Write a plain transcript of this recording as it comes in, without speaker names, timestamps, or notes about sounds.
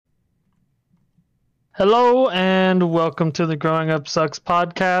Hello and welcome to the Growing Up Sucks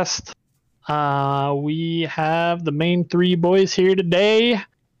podcast. We have the main three boys here today,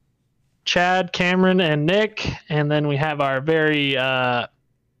 Chad, Cameron, and Nick. And then we have our very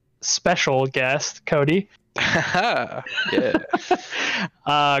special guest, Cody. Yeah.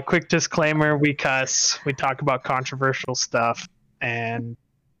 Quick disclaimer, we cuss, we talk about controversial stuff, and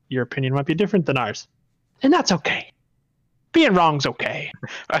your opinion might be different than ours. And that's okay. Being wrong's okay.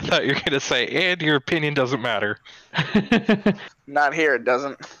 I thought you were going to say, and your opinion doesn't matter. Not here, it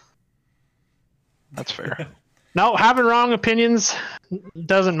doesn't. That's fair. No, having wrong opinions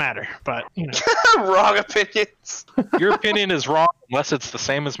doesn't matter, but, you know. Wrong opinions. Your opinion is wrong unless it's the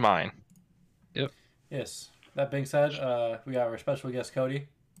same as mine. Yes. That being said, we got our special guest, Cody.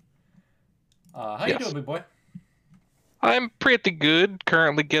 How you doing, big boy? I'm pretty good.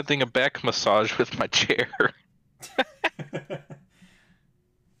 Currently getting a back massage with my chair.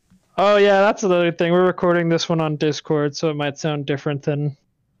 Oh yeah, that's another thing. We're recording this one on Discord, so it might sound different than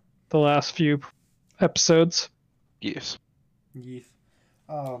the last few episodes. Yes. Yeeth.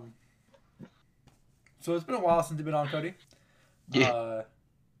 So it's been a while since you've been on, Cody. Yeah.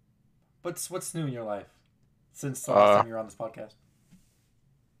 What's new in your life since the last time you were on this podcast?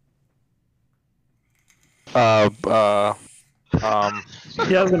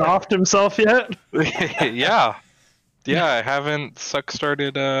 He hasn't offed himself yet. Yeah. Yeah, I haven't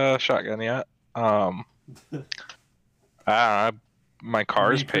started shotgun yet. My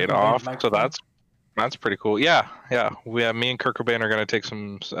car's paid off, so that's pretty cool. Yeah. Me and Kurt Cobain are gonna take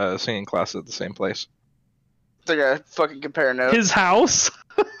some singing classes at the same place. They're gonna fucking compare notes. His house.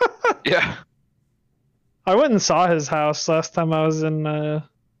 Yeah. I went and saw his house last time I was in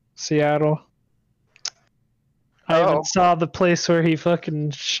Seattle. I even saw the place where he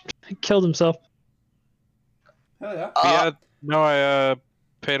fucking killed himself. Hell yeah. Yeah, no, I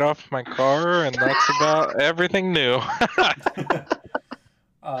paid off my car, and that's about everything new.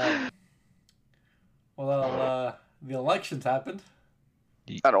 The elections happened.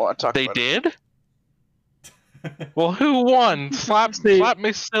 I don't want to talk They about did? Well, who won? Slap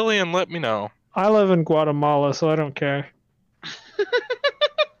me silly and let me know. I live in Guatemala, so I don't care. it.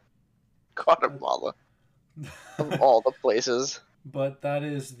 Guatemala. Of all the places. But that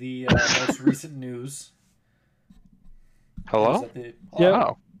is the most recent news. Hello? Is that the, Yeah.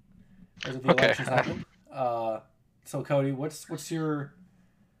 Oh. is that the Okay. elections happened. So Cody, what's your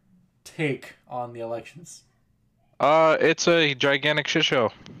take on the elections? It's a gigantic shit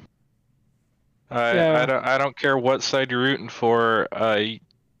show. Yeah. I don't care what side you're rooting for.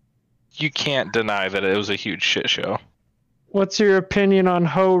 You can't deny that it was a huge shit show. What's your opinion on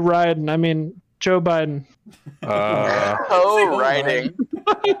Joe Biden? I mean, Joe Biden. Oh, writing.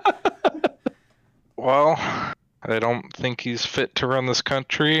 Well, I don't think he's fit to run this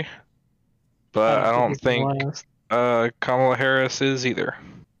country, but I don't think Kamala Harris is either.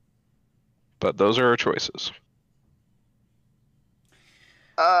 But those are our choices.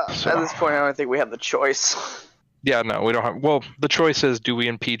 At this point, I don't think we have the choice. Yeah, no, we don't have. Well, the choice is: do we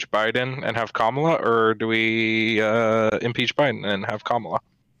impeach Biden and have Kamala, or do we impeach Biden and have Kamala?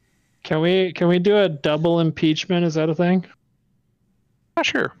 Can we do a double impeachment? Is that a thing? Not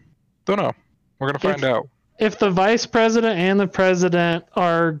sure. Don't know. We're gonna find out. If the vice president and the president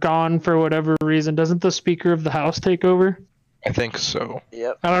are gone for whatever reason, doesn't the Speaker of the House take over? I think so.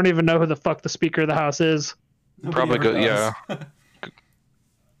 Yep. I don't even know who the fuck the Speaker of the House is. Probably Nobody go. ever Yeah, does.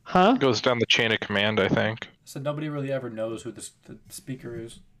 Huh? goes down the chain of command. I think. So nobody really ever knows who the speaker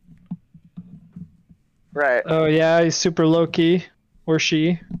is. Right. Oh yeah, he's super low key. Or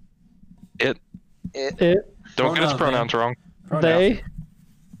she. It. It. Don't get his Pronouns, pronouns wrong. They.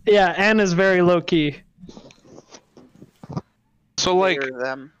 Yeah, N is very low key. So, like, They're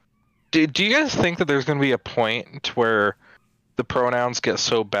them. do you guys think that there's gonna be a point where the pronouns get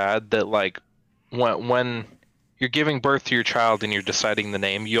so bad that, like, when you're giving birth to your child and you're deciding the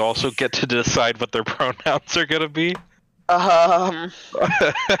name, you also get to decide what their pronouns are gonna be? I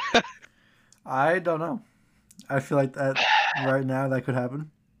don't know. I feel like that right now that could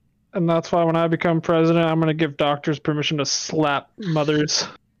happen. And that's why when I become president, I'm gonna give doctors permission to slap mothers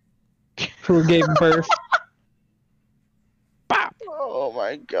who gave birth. Oh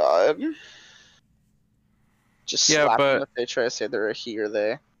my god. Just Yeah, slap but- them if they try to say they're a he or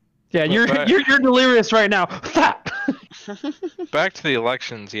they. Yeah, But- you're delirious right now. Slap. Back to the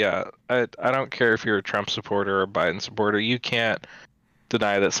elections, yeah. I don't care if you're a Trump supporter or a Biden supporter. You can't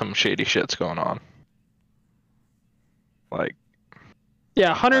deny that some shady shit's going on. Like, Yeah,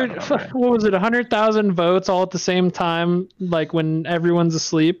 I 100. don't know. What was it? 100,000 votes all at the same time, like when everyone's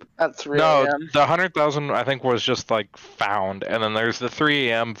asleep. At 3 No, a.m. the 100,000 I think was just like found, and then there's the 3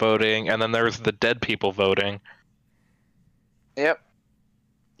 a.m. voting, and then there's the dead people voting. Yep.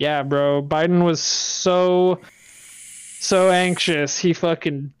 Yeah, bro. Biden was so anxious. He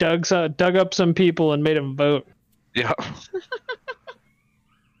fucking dug up some people and made them vote. Yeah.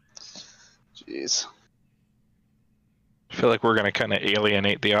 Jeez. I feel like we're gonna kind of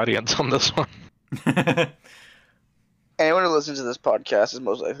alienate the audience on this one. Anyone who listens to this podcast is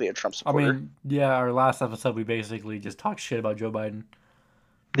most likely a Trump I supporter. mean, yeah, our last episode we basically just talked shit about Joe Biden.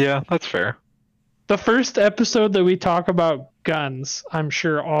 Yeah, that's fair. The first episode that we talk about guns, I'm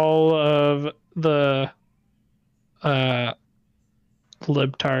sure all of the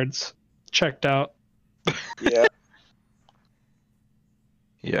libtards checked out. Yeah.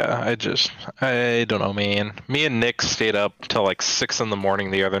 Yeah, I don't know, man. Me and Nick stayed up till like 6 in the morning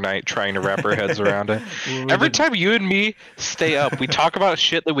the other night trying to wrap our heads around it. Every time you and me stay up, we talk about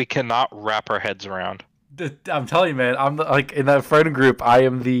shit that we cannot wrap our heads around. I'm telling you, man. I'm like in that friend group. I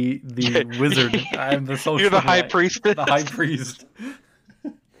am the wizard. I am the social. You're the high light. priest. The high priest.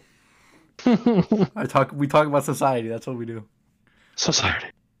 We talk about society. That's what we do. Society.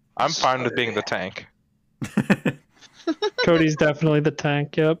 I'm fine with being the tank. Cody's definitely the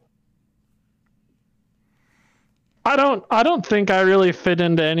tank. Yep. I don't think I really fit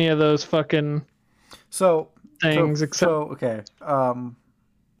into any of those fucking things except okay.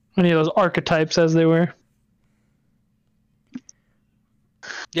 any of those archetypes as they were.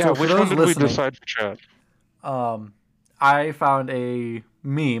 Yeah, So for which those one did we listening- decide for chat? I found a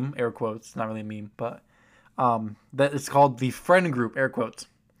meme, air quotes, not really a meme, but that it's called the friend group, air quotes,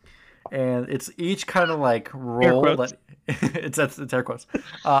 and it's each kind of like role quotes. that it's air quotes.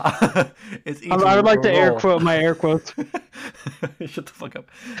 It's each I would like to air role. quote my air quotes. Shut the fuck up.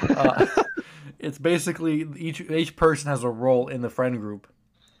 It's basically each person has a role in the friend group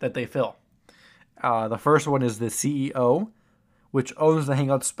that they fill. The first one is the CEO, which owns the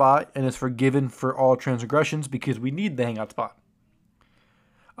hangout spot and is forgiven for all transgressions because we need the hangout spot.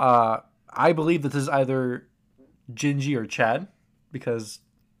 I believe that this is either Gingy or Chad because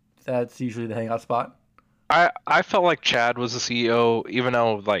that's usually the hangout spot. I felt like Chad was the CEO, even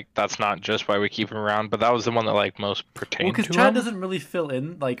though like that's not just why we keep him around, but that was the one that like most Well, pertained because to Chad him. doesn't really fill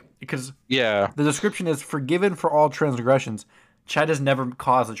in, like, because Yeah, the description is forgiven for all transgressions. Chad has never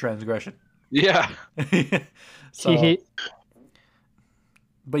caused a transgression. yeah. So, He-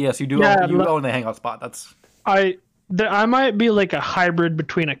 but yes, you do Yeah, own the hangout spot. That's I might be like a hybrid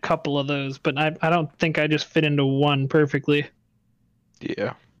between a couple of those, but I don't think I just fit into one perfectly.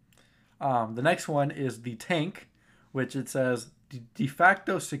 Yeah. the next one is the tank, which it says de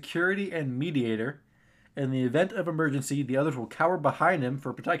facto security and mediator. In the event of emergency, the others will cower behind him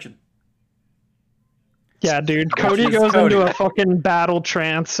for protection. Yeah, dude. Cody It's goes Cody. into a fucking battle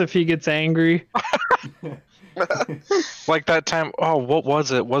trance if he gets angry. Like that time. Oh, what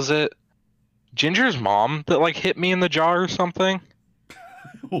was it? Was it Ginger's mom that like hit me in the jaw or something?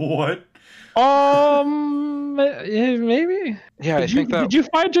 What? Maybe. Yeah, I think that. Did you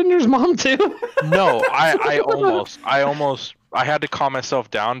fight Ginger's mom too? No, I almost I had to calm myself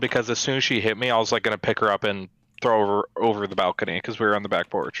down because as soon as she hit me, I was like gonna pick her up and throw her over the balcony because we were on the back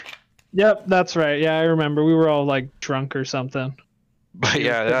porch. Yep, that's right. Yeah, I remember. We were all like drunk or something. But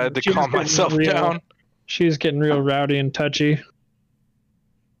yeah, I had to She was calm getting myself real- down. She was getting real rowdy and touchy.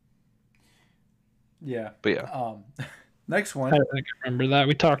 Yeah. But yeah, Next one. I think I remember that.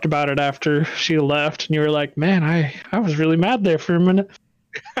 We talked about it after she left, and you were like, "Man, I was really mad there for a minute."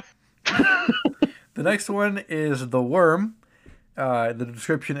 The next one is the worm. The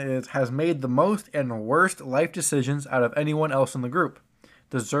description is has made the most and worst life decisions out of anyone else in the group.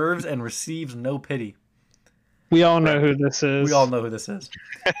 Deserves and receives no pity. We all know who this is. We all know who this is.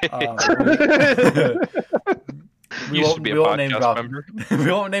 We used to be a won't name podcast drop member. it.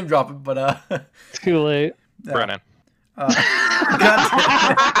 We won't name drop it, but Too late. Brennan.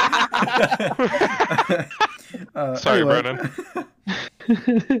 Sorry, anyway. Brennan.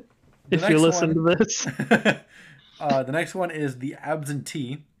 If you next listen one- to this, The next one is the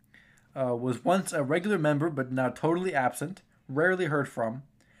absentee. Was once a regular member, but now totally absent. Rarely heard from.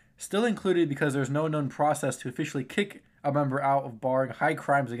 Still included because there's no known process to officially kick a member out of barring high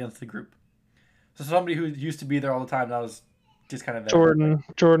crimes against the group. So somebody who used to be there all the time, that was just kind of there.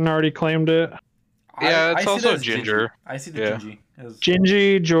 Jordan already claimed it. Yeah, it's see also that as Ginger. Gingy. I see the Yeah. Gingy as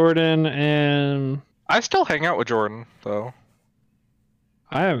Gingy, Jordan, and I still hang out with Jordan though.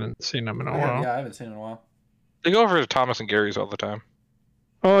 I haven't seen him in a while. Yeah, I haven't seen it in a while. They go over to Thomas and Gary's all the time.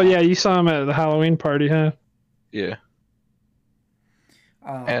 Oh yeah, you saw him at the Halloween party, huh? Yeah.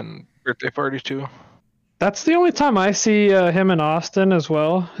 And birthday party too. That's the only time I see him in Austin as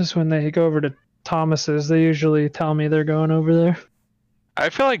well, is when they go over to Thomas's. They usually tell me they're going over there. I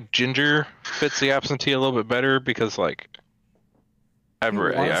feel like Ginger fits the absentee a little bit better because like I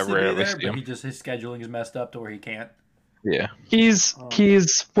rarely see him. His scheduling is messed up to where he can't. Yeah. He's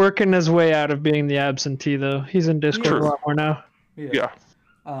working his way out of being the absentee though. He's in Discord a lot more now. Yeah.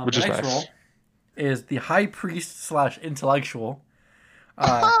 Which the is next nice. role is the high priest / intellectual.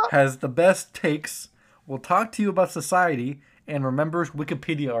 Has the best takes, will talk to you about society, and remembers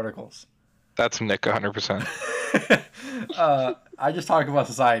Wikipedia articles. That's Nick 100%. I just talk about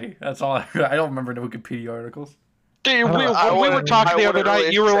society. That's all. I don't remember the Wikipedia articles. Dude, we were talking the other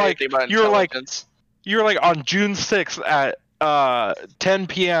night. You were like on June 6th at 10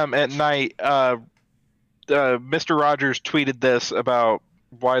 p.m. at night. Mr. Rogers tweeted this about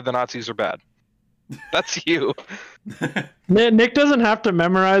why the Nazis are bad. That's you. Nick doesn't have to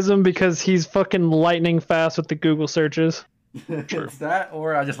memorize them because he's fucking lightning fast with the Google searches. It's that,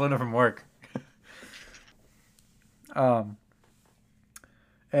 or I just learned it from work. And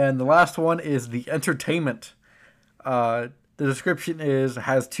the last one is the entertainment. The description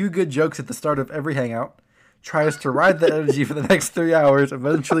has 2 good jokes at the start of every hangout, tries to ride the energy for the next 3 hours,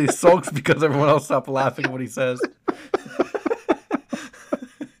 eventually sulks because everyone else stopped laughing at what he says.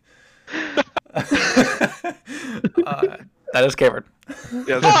 That is Cameron.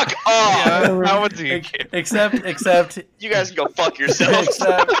 Yeah, Fuck off! that one's you. Except You guys can go fuck yourselves.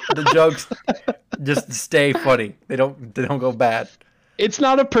 except the jokes just stay funny. They don't go bad. It's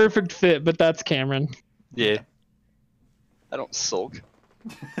not a perfect fit, but that's Cameron. Yeah. I don't sulk.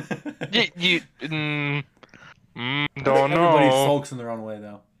 You don't Everybody know. sulks in their own way,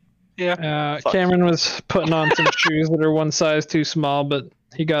 though. Yeah. Fuck. Cameron was putting on some shoes that are one size too small, but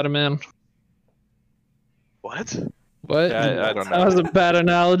he got him in. What? What? Yeah, I don't That know. was a bad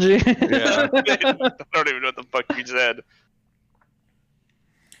analogy. Yeah. I don't even know what the fuck you said.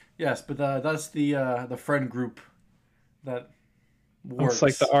 Yes, but that's the friend group that works. It's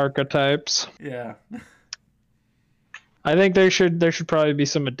like the archetypes. Yeah. I think there should probably be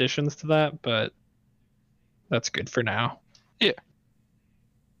some additions to that, but that's good for now. Yeah.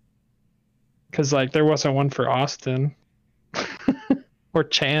 Because like there wasn't one for Austin or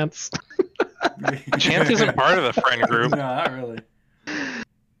Chance. Chance isn't part of the friend group. No, not really.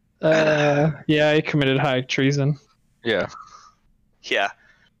 Yeah, he committed high treason. Yeah. Yeah.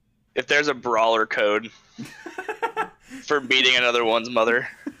 If there's a brawler code for beating another one's mother,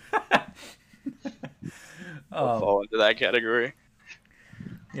 I'll fall into that category.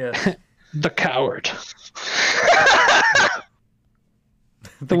 Yes. The coward.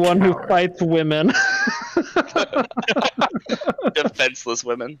 The one who coward. fights women. Defenseless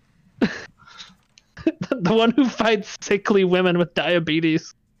women. The one who fights sickly women with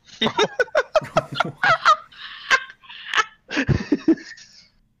diabetes.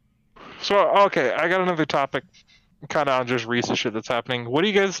 So, okay, I got another topic kind of on just recent shit that's happening. What do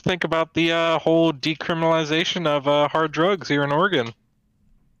you guys think about the whole decriminalization of hard drugs here in Oregon?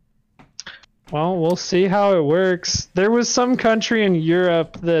 Well, we'll see how it works. There was some country in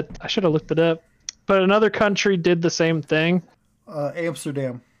Europe that I should have looked it up, but another country did the same thing.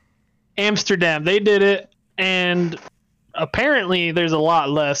 Amsterdam. Amsterdam, they did it, and apparently there's a lot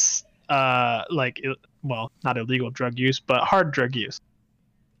less, not illegal drug use, but hard drug use.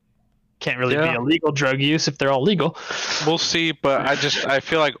 Can't really be illegal drug use if they're all legal. We'll see, but I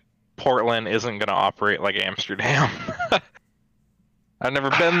feel like Portland isn't going to operate like Amsterdam. I've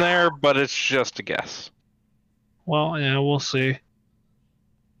never been there, but it's just a guess. Well, yeah, we'll see.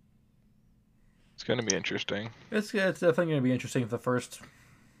 It's going to be interesting. It's definitely going to be interesting for the first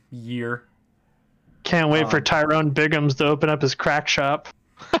year. Can't wait for Tyrone Biggums to open up his crack shop.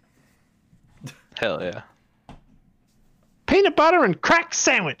 Hell yeah. Peanut butter and crack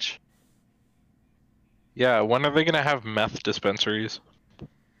sandwich. Yeah, when are they going to have meth dispensaries?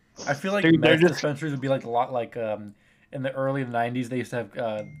 I feel like Dude, they're meth just- dispensaries would be like a lot like in the early 90s they used to have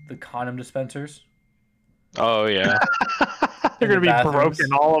the condom dispensers. Oh, yeah. They're going to be bathrooms.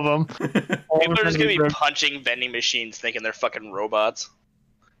 broken, all of them. People are just gonna be punching vending machines thinking they're fucking robots.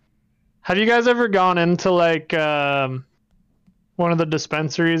 Have you guys ever gone into like one of the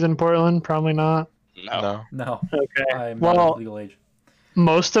dispensaries in Portland? Probably not. No. No, Okay. I'm not Well, of legal age.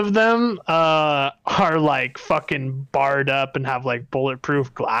 most of them are like fucking barred up and have like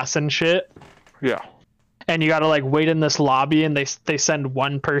bulletproof glass and shit. Yeah. And you gotta like wait in this lobby, and they send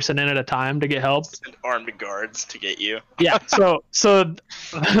one person in at a time to get help. And armed guards to get you. Yeah. So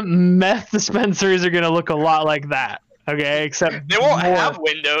meth dispensaries are gonna look a lot like that. Okay, except They won't more. have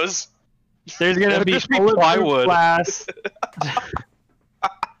windows. There's gonna It'll be just be bulletproof plywood. glass.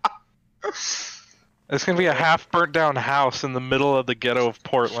 It's gonna be a half burnt down house in the middle of the ghetto of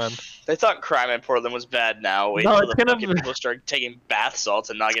Portland. They thought crime in Portland was bad now. Wait No, till it's the gonna fucking be- people start taking bath salts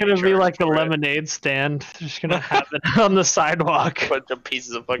and not It's getting gonna be charged like a for it. lemonade stand. Just gonna have it on the sidewalk. Bunch of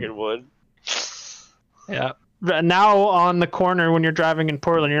pieces of fucking wood. Yeah. Now on the corner when you're driving in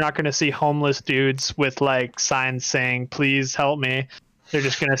Portland, you're not gonna see homeless dudes with like signs saying "Please help me." They're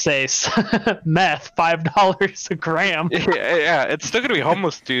just gonna say meth, $5 a gram. Yeah, it's still gonna be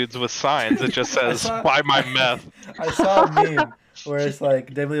homeless dudes with signs that just says "Buy my meth." I saw a meme where it's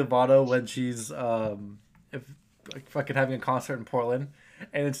like Demi Lovato when she's fucking having a concert in Portland,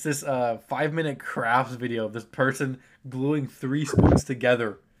 and it's this 5-minute crafts video of this person gluing 3 spoons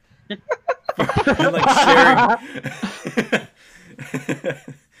together. And like sharing.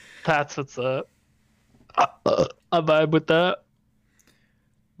 That's what's up. I vibe with that.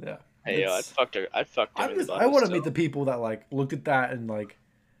 Yeah. Hey, yo, I'd fuck her. I'd fuck I Demi want Lovato to still. meet the people that like looked at that and like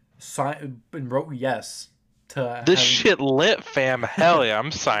signed and wrote yes to This having- shit lit, fam. Hell yeah,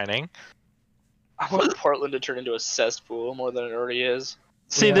 I'm signing. I want Portland to turn into a cesspool more than it already is.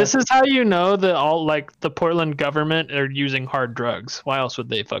 See, Yeah. this is how you know that all like the Portland government are using hard drugs. Why else would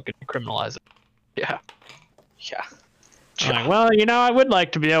they fucking criminalize it? Yeah. Yeah. Like, well, you know, I would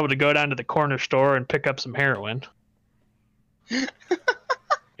like to be able to go down to the corner store and pick up some heroin. You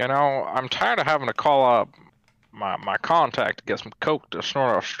know, I'm tired of having to call up my contact to get some coke to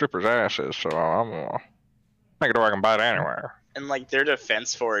snort off strippers' asses, so I'm gonna make it where I can buy it anywhere. And like their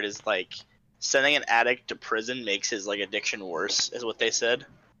defense for it is like sending an addict to prison makes his like addiction worse, is what they said.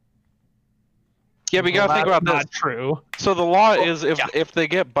 Yeah, but you gotta think Well, about that's this. not true. So the law Well, is yeah. if they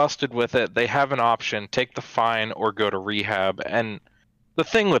get busted with it, they have an option: take the fine or go to rehab. And the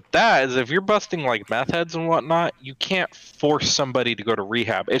thing with that is, if you're busting like meth heads and whatnot, you can't force somebody to go to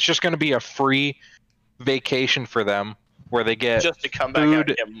rehab. It's just going to be a free vacation for them, where they get Just to come back out food-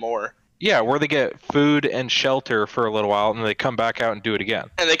 and get more. where they get food and shelter for a little while, and then they come back out and do it again.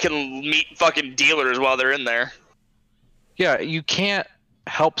 And they can meet fucking dealers while they're in there. Yeah, you can't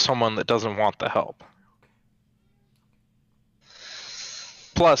help someone that doesn't want the help.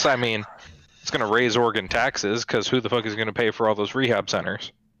 Plus, I mean, it's going to raise Oregon taxes, because who the fuck is going to pay for all those rehab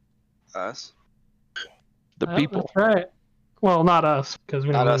centers? Us. The Oh, people. That's right. Well, not us, because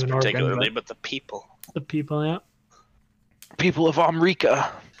we Not don't us live in Oregon, particularly, but but the people. the people, yeah. People of Amrika.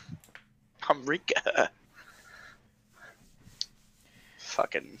 Amrika.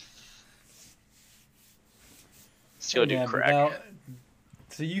 Fucking. Still do Yeah, but crack. now-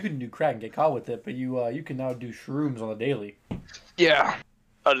 so you can do crack and get caught with it, but you can now do shrooms on the daily. Yeah.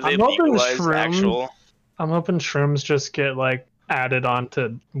 Oh, do they I'm hoping legalize shrooms- actual? I'm hoping shrooms just get like added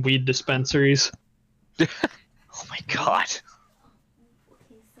onto weed dispensaries. Oh my god.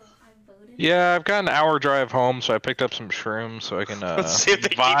 Yeah, I've got an hour drive home, so I picked up some shrooms so I can Let's see if they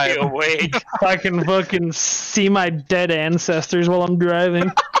keep you vibe. awake. I can fucking see my dead ancestors while I'm driving.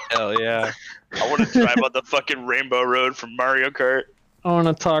 Hell yeah. I want to drive on the fucking Rainbow Road from Mario Kart. I want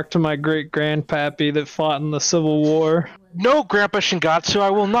to talk to my great grandpappy that fought in the Civil War. No, Grandpa Shingatsu, I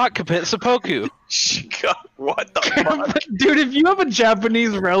will not commit seppuku. God, what the fuck? Dude, if you have a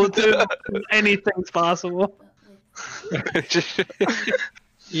Japanese relative, anything's possible.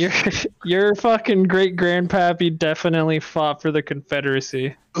 Your fucking great grandpappy definitely fought for the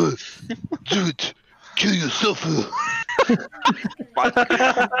Confederacy. Dude, kill yourself.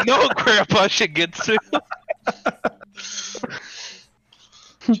 No, Grandpa Shingatsu.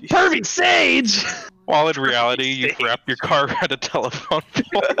 Perfect Sage! While in reality, you wrap your car around a telephone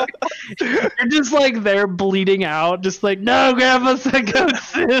pole. You're just like there bleeding out, just like, no, Grandpa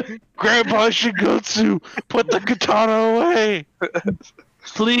Shingatsu! Grandpa Shingatsu, put the katana away.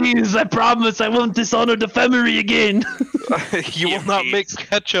 Please, I promise I won't dishonor the family again. You will not make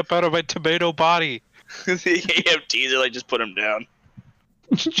ketchup out of my tomato body. The EMTs are like, just put him down.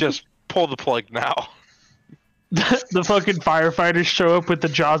 Just pull the plug now. The fucking firefighters show up with the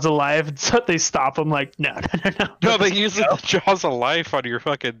jaws of life, and so they stop them like, no. No, they use the jaws of life on your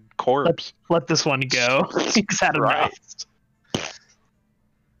fucking corpse. Let this one go. He's had enough.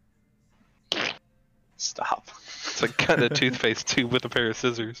 Stop. It's like cutting a toothpaste tube with a pair of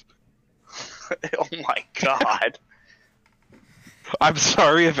scissors. Oh my god. I'm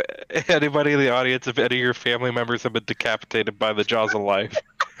sorry if anybody in the audience, if any of your family members have been decapitated by the jaws of life.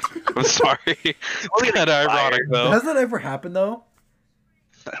 I'm sorry. It's kind of ironic, though. Has that ever happened though?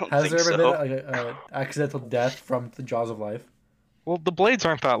 I don't Has think there ever so. been like a accidental death from the jaws of life? Well, the blades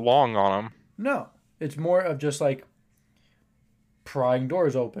aren't that long on them. No, it's more of just like prying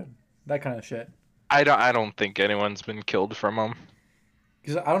doors open, that kind of shit. I don't think anyone's been killed from them.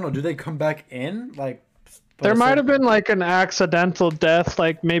 Because I don't know, do they come back in? Like There might have been like an accidental death,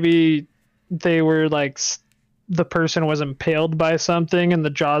 like maybe they were like the person was impaled by something, and the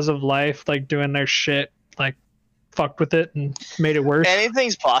jaws of life like doing their shit like fucked with it and made it worse.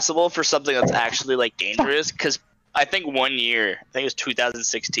 Anything's possible for something that's actually like dangerous. Because I think 1 year, I think it was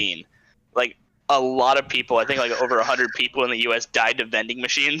 2016, like a lot of people, I think like over 100 people in the U.S. died to vending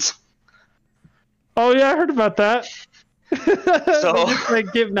machines. Oh yeah, I heard about that. So they just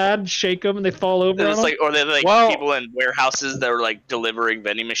like get mad and shake them and they fall over. and it's on like, or they like Well- people in warehouses that were like delivering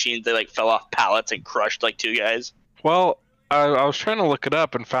vending machines. They like fell off pallets and crushed like 2 guys. Well, I was trying to look it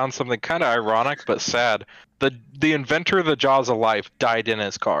up and found something kind of ironic but sad. The inventor of the Jaws of Life died in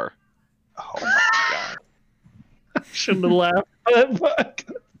his car. Oh my god. them. Shouldn't have laughed. But fuck.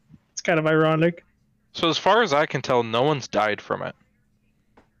 It's kind of ironic. So as far as I can tell, no one's died from it.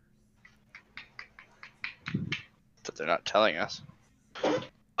 But they're not telling us.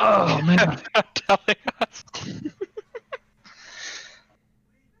 Oh man. They're not telling us.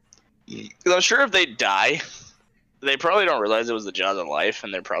 'Cause I'm sure if they die, they probably don't realize it was the jaws of life,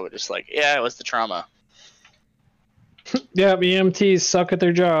 and they're probably just like, yeah, it was the trauma. Yeah, EMTs suck at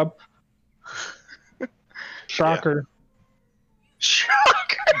their job. Shocker.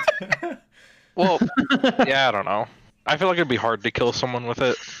 Shocker. Well, yeah, I don't know. I feel like it'd be hard to kill someone with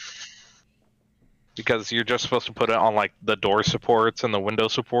it. Because you're just supposed to put it on like the door supports and the window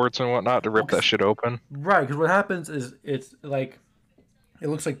supports and whatnot to rip that shit open. Right, because what happens is it's like it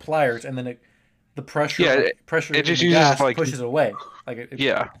looks like pliers, and then the pressure, Yeah, pressure it in just the uses, gas like- pushes it away. Like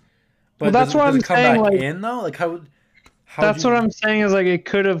Yeah. But Well, that's does, what does I'm it come saying, back like- in though? Like how? That's what I'm saying is like it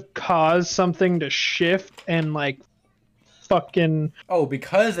could have caused something to shift and like fucking Oh,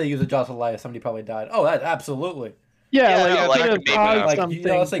 because they use the jaws of life, somebody probably died. Oh, that absolutely. yeah, Yeah, like no, it like, could have maybe caused not. Like something. you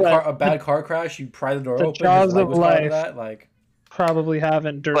know, let's say but a bad car crash, you pry the door the open, jaws his leg of was caught in life. that. Like probably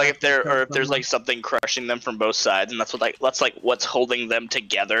haven't. Like if there's like something crushing them from both sides, and that's like what's holding them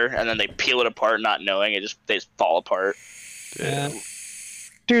together, and then they peel it apart, not knowing it, they just fall apart. Yeah.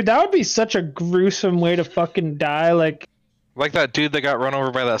 Dude, that would be such a gruesome way to fucking die. Like, Like that dude that got run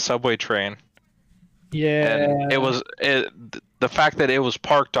over by that subway train. yeah, And the fact that it was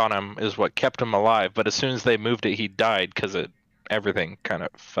parked on him is what kept him alive. But as soon as they moved it, he died because everything kind of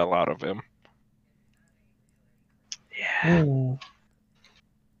fell out of him. Yeah, Ooh.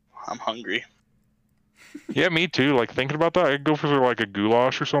 I'm hungry. Yeah, me too. Like thinking about that, I'd go for like a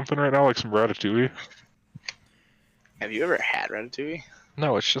goulash or something right now, like some ratatouille. Have you ever had ratatouille?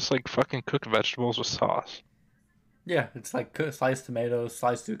 No, it's just like fucking cooked vegetables with sauce. yeah, it's like sliced tomatoes,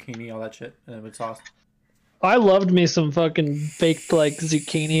 sliced zucchini, all that shit, and then with sauce. I loved me some fucking baked like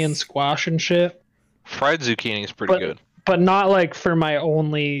zucchini and squash and shit, Fried zucchini is pretty good. but not like for my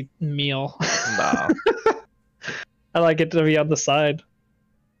only meal. Nah. I like it to be on the side.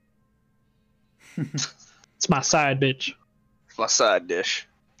 It's my side, bitch. My side dish.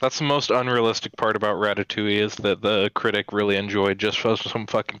 That's the most unrealistic part about ratatouille is that the critic really enjoyed just for some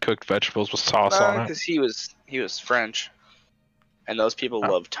fucking cooked vegetables with sauce on it. Because he was French, and those people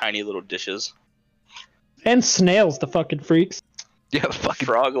love tiny little dishes. And snails, the fucking freaks. Yeah, the fucking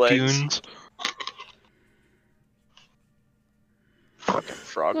Frog legs. goons. Fucking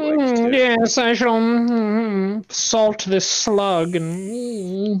frog legs too. Yes, I shall salt this slug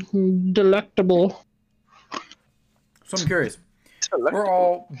and delectable. So I'm curious. We're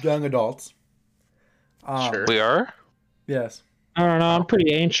all young adults. Sure. We are? Yes. I don't know. I'm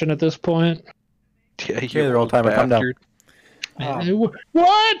pretty ancient at this point. Yeah, they're old timer, calm down.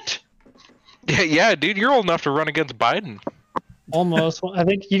 What? Yeah, dude, you're old enough to run against Biden. Almost. I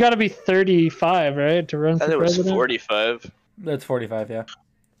think you got to be 35, right, to run I for thought it was president. 45. That's 45, yeah.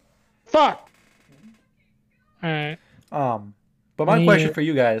 Fuck. All right. But my question for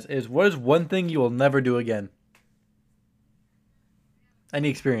you guys is, what is one thing you will never do again? Any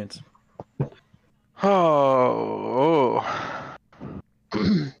experience? Oh.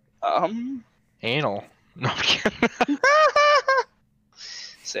 Anal. No, I'm kidding.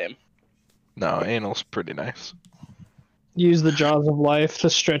 Same. No, anal's pretty nice. Use the jaws of life to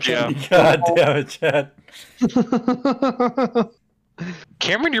stretch Yeah. God damn it, Chad. it.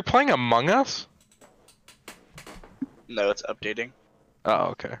 Cameron, you're playing Among Us? No, it's updating. Oh,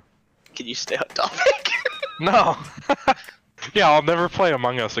 okay. Can you stay on topic? No. Yeah, I'll never play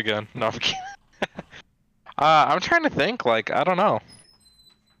Among Us again. No, I'm kidding. I'm trying to think, like, I don't know.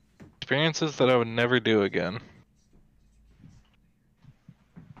 Experiences that I would never do again.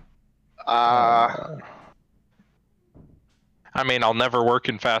 I mean, I'll never work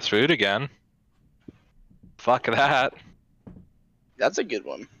in fast food again. Fuck that. That's a good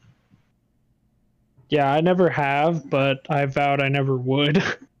one. Yeah, I never have, but I vowed I never would.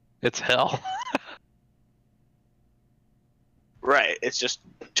 It's hell. Right. It's just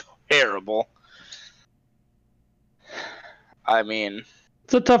terrible. I mean,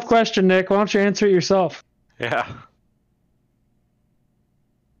 It's a tough question, Nick. Why don't you answer it yourself? Yeah.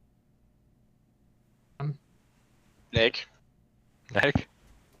 Nick. Nick?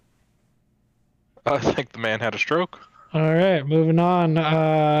 I think the man had a stroke. All right, moving on.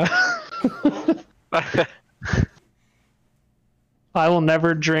 I will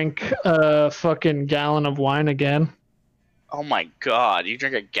never drink a fucking gallon of wine again. Oh my god, you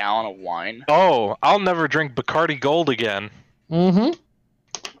drink a gallon of wine? Oh, I'll never drink Bacardi Gold again. Mm-hmm.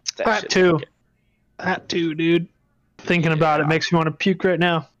 That That too. That too, dude. Thinking about it Yeah. makes me want to puke right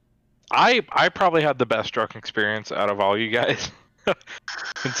now. I probably had the best drunk experience out of all you guys,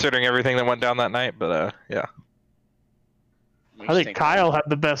 considering everything that went down that night. But yeah, I think Kyle had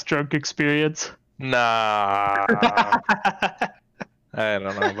the best drunk experience. nah, I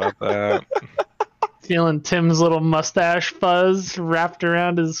don't know about that. Feeling Tim's little mustache fuzz wrapped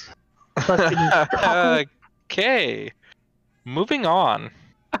around his fucking... Okay, moving on.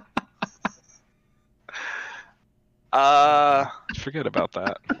 Forget about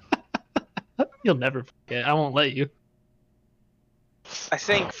that. You'll never forget. I won't let you. I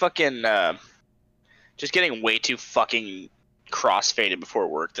think fucking just getting way too fucking crossfaded before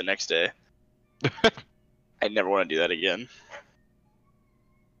work the next day. I never want to do that again.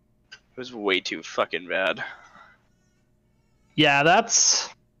 It was way too fucking bad. Yeah, that's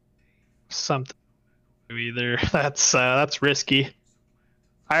something. Either that's risky.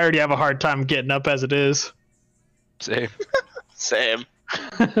 I already have a hard time getting up as it is. Same. Same.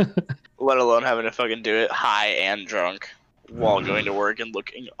 Let alone having to fucking do it high and drunk while going to work and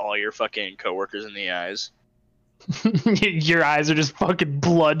looking all your fucking coworkers in the eyes. Your eyes are just fucking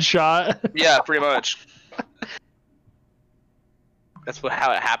bloodshot. Yeah, pretty much. That's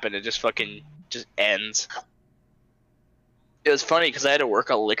how it happened. It just ends. It was funny because I had to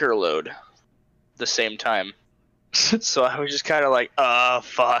work a liquor load the same time. So I was just kind of like,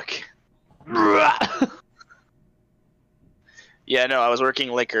 fuck. Yeah, no, I was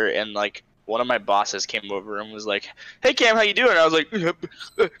working liquor and like one of my bosses came over and was like, "Hey Cam, how you doing?" I was like,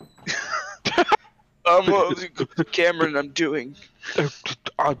 Cameron, I'm doing. He's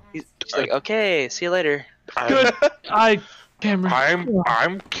like, "Okay, see you later." Good. Cameron.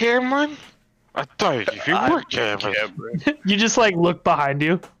 I'm Cameron. I thought you were Cameron. You just like look behind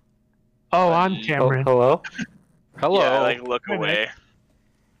you. Oh, I'm Cameron. Hello? Hello. Yeah, I, like look Hey, man. away.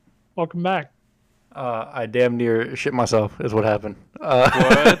 Welcome back. I damn near shit myself is what happened.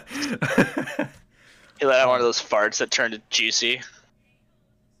 What? He let out one of those farts that turned to juicy.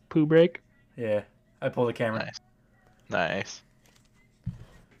 Poo break. Yeah, I pulled the camera. Nice. Nice.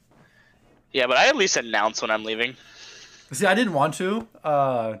 Yeah, but I at least announce when I'm leaving. See, I didn't want to,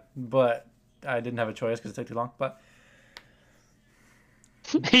 but I didn't have a choice because it took too long. But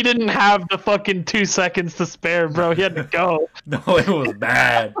He didn't have the fucking 2 seconds to spare, bro. He had to go. no, it was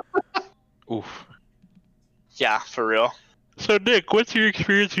bad. Oof. Yeah, for real. So Nick, what's your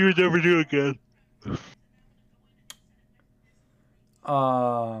experience you would never do again?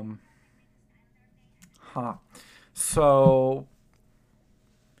 So,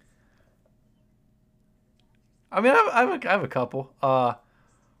 I mean, I have a couple.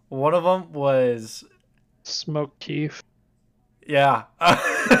 One of them was, Smoke Keith. yeah.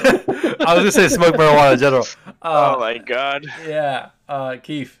 I was gonna say smoke marijuana in general. Oh my god. Yeah,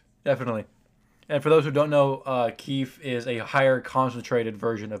 Keef, definitely. And for those who don't know, Keef is a higher concentrated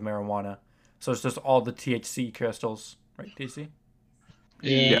version of marijuana. So it's just all the THC crystals, right? THC?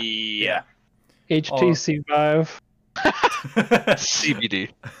 Yeah. HTC Vive. CBD.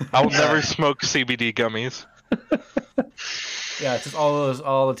 I will never smoke CBD gummies. Yeah, it's just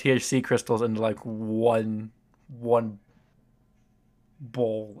all the THC crystals into like one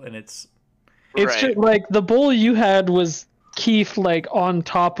bowl, and it's It's Right. just like the bowl you had was Keith like on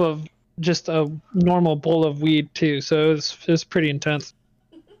top of just a normal bowl of weed too, so it was pretty intense.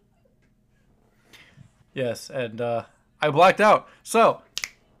 yes, and I blacked out. So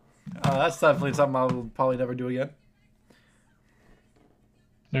that's definitely something I will probably never do again.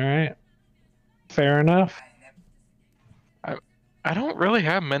 All right, fair enough. I don't really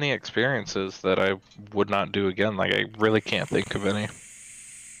have many experiences that I would not do again. Like, I really can't think of any.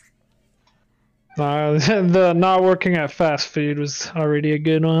 The not working at fast food was already a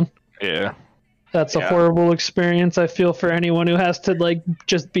good one. Yeah. That's a Yeah. horrible experience. I feel for anyone who has to like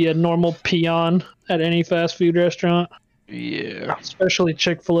just be a normal peon at any fast food restaurant, Yeah. especially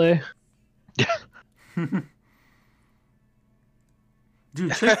Chick-fil-A.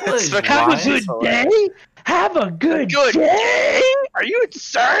 Dude, Chick-fil-A is Have a lying. good day. Have a good Good day. Are you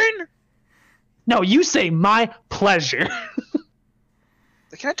insane? No, you say my pleasure.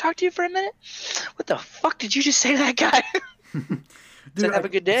 "Can I talk to you for a minute?" What the fuck did you just say to that guy? Dude, have a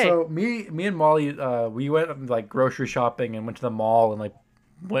good day. So me and Molly, we went like grocery shopping and went to the mall and like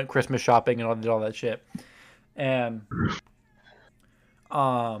went Christmas shopping and did all that shit. And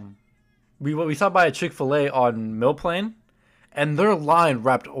we stopped by a Chick-fil-A on Mill Plain, and their line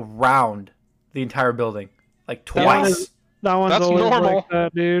wrapped around the entire building like twice. That one's That's always normal. like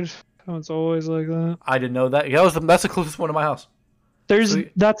that, dude. That one's always like that. I didn't know that. Yeah, that's the closest one to my house.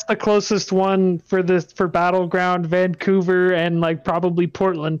 That's the closest one for Battleground, Vancouver, and like probably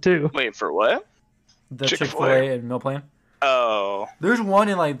Portland too. Wait, for what? The Chick-fil-A. Chick-fil-A in Mill Plain. Oh. There's one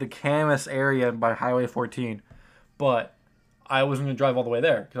in like the Camas area by Highway 14, but I wasn't gonna drive all the way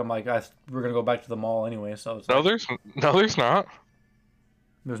there because I'm like, we're gonna go back to the mall anyway. So it's No, like, there's not.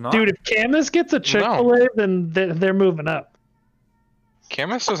 there's not. Dude, if Camus gets a Chick-fil-A, then they're moving up.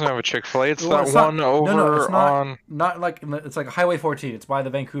 Camas doesn't have a Chick-fil-A. It's Well, that it's not- one over no, it's not, on. Not like it's like Highway 14. It's by the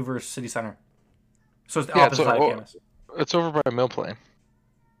Vancouver City Center. So it's the Yeah, opposite side of Camas. It's over by Mill Plain.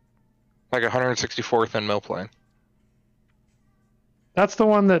 Like 164th and Mill Plain. That's the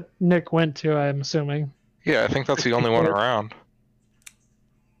one that Nick went to, I'm assuming. Yeah, I think that's the only one around.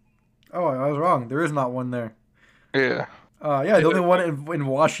 Oh, I was wrong. There is not one there. Yeah. Yeah, the only one in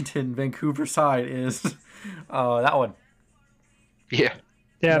Washington, Vancouver side is that one. Yeah. Yeah,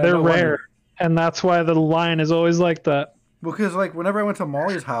 Yeah, they're no wonder. rare, and that's why the line is always like that. Well, because like whenever I went to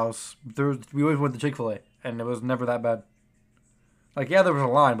Molly's house, we always went to Chick-fil-A, and it was never that bad. Like, yeah, there was a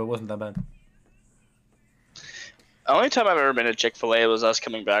line, but it wasn't that bad. The only time I've ever been to Chick-fil-A was us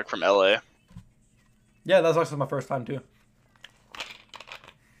coming back from LA. Yeah, that was actually my first time too.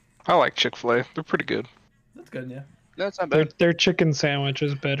 I like Chick-fil-A. They're pretty good. That's good, yeah. No, it's not Their, bad. their chicken sandwich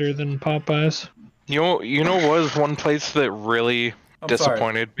is better than Popeyes. You know was one place that really I'm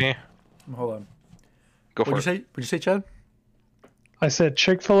disappointed me? Sorry. Hold on. Go for What'd it. you say? What'd you say, Chad? I said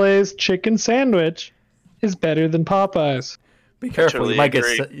Chick-fil-A's chicken sandwich is better than Popeyes. Be careful. Totally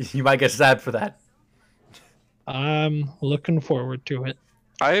You might get sad for that. I'm looking forward to it.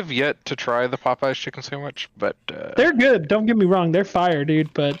 I have yet to try the Popeyes chicken sandwich, but They're good. Don't get me wrong. They're fire,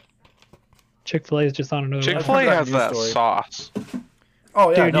 dude. But Chick-fil-A is just on another level. Chick-fil-A that has news that story. sauce. Oh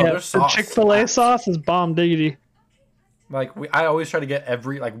yeah, Dude, no, yeah, their the sauce Chick-fil-A slaps. sauce is bomb diggity. Like I always try to get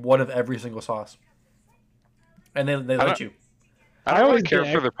one of every single sauce, and they let don't- you. I I don't really always care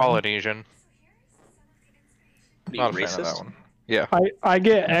get for the Polynesian. Are you Not a fan of racist? that one. Yeah. I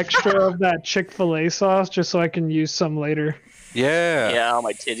get extra of that Chick-fil-A sauce just so I can use some later. Yeah. Yeah, on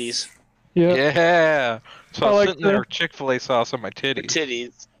my titties. Yeah. Yeah. So I I was like sitting there that. with Chick-fil-A sauce on my titties.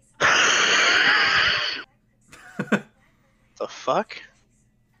 Titties. The fuck?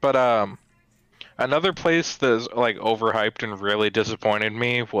 But another place that's like overhyped and really disappointed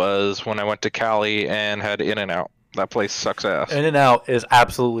me was when I went to Cali and had In-N-Out. That place sucks ass. In-N-Out is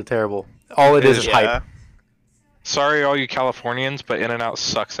absolutely terrible. All it is Yeah. hype. Sorry, all you Californians, but In-N-Out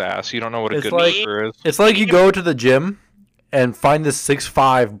sucks ass. You don't know what a It's good like- burger is. It's like you go to the gym and find this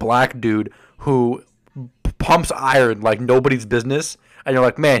 6'5" black dude who pumps iron like nobody's business, and you're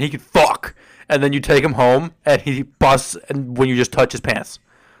like, man, he could fuck. And then you take him home, and he busts, and when you just touch his pants,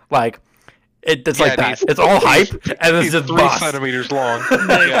 like it's Yeah, like and that. he's- It's all hype, and it's He's just 3 bust. centimeters long.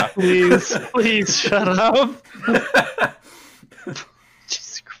 Yeah. Please shut up.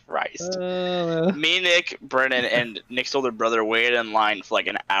 Jesus Christ. Me, Nick, Brennan, and Nick's older brother waited in line for like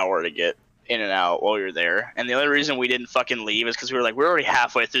an hour to get in and out while we were there. And the only reason we didn't fucking leave is because we were like, we're already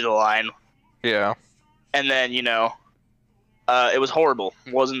halfway through the line. Yeah. And then, it was horrible.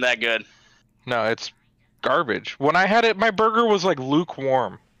 Wasn't that good. No, it's garbage. When I had it, my burger was like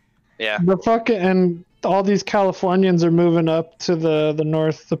lukewarm. Yeah. The fucking and all these Californians are moving up to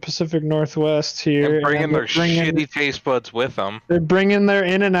the Pacific Northwest here, And bringing their they're bringing- shitty taste buds with them. They're bringing their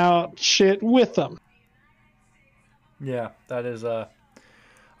In-N-Out shit with them. Yeah, that is.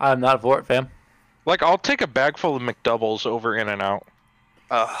 I'm not for it, fam. Like, I'll take a bag full of McDoubles over In-N-Out.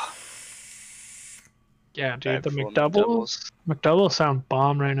 Ugh. Yeah, dude, the Bag full of McDoubles sound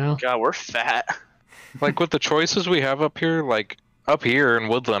bomb right now. God, we're fat. Like, with the choices we have up here, like, up here in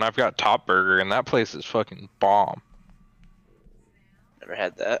Woodland, I've got Top Burger, and that place is fucking bomb. Never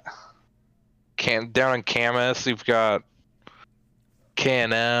had that. Down in Camas, you've got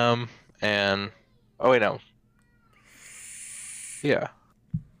K&M, and... Oh, wait, no. Yeah.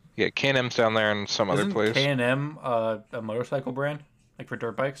 Yeah, K&M's down there and some other Isn't place. K&M a motorcycle brand, like for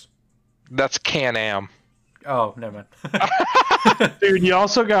dirt bikes? That's Can-Am. Oh, never mind. Dude, you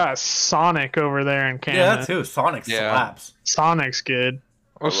also got Sonic over there in Canada. Yeah, that too. Sonic Yeah. slaps. Sonic's good.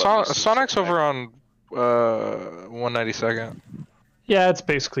 Well, I love me some Sonic's Sonic. over on 192nd. Yeah, it's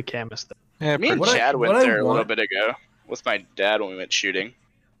basically Camus. Yeah, Me and What I- Chad went what I there a little want- bit ago with my dad when we went shooting.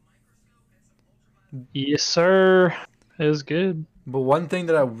 Yes, sir. It was good. But one thing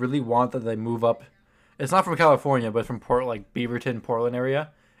that I really want that they move up, it's not from California, but from like Beaverton, Portland area,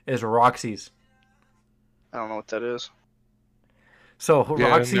 is Roxy's. I don't know what that is. So Yeah,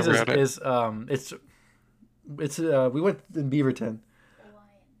 I've Roxy's never had is we went in Beaverton.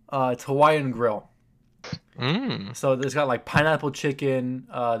 It's Hawaiian Grill. So it's got like pineapple chicken.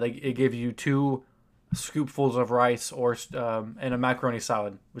 It gives you 2 scoopfuls of rice and a macaroni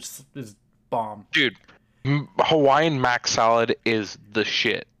salad, which is bomb. Dude, Hawaiian mac salad is the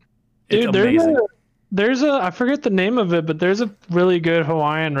shit. It's Dude, amazing. there's a I forget the name of it, but there's a really good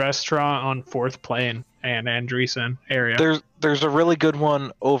Hawaiian restaurant on 4th Plain and Andreessen area. There's a really good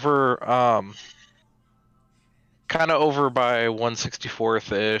one over kind of over by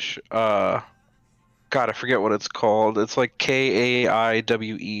 164th ish. God, I forget what it's called. It's like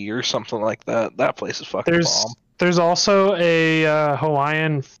KAIWE or something like that. That place is fucking bomb. There's also a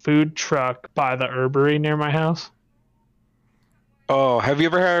Hawaiian food truck by the Herbery near my house. Oh, have you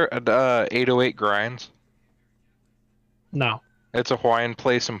ever heard 808 Grinds? No. It's a Hawaiian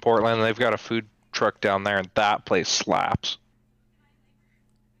place in Portland. They've got a food truck down there, and that place slaps.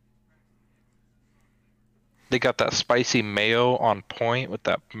 They got that spicy mayo on point with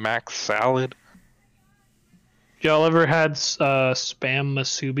that mac salad. Y'all ever had spam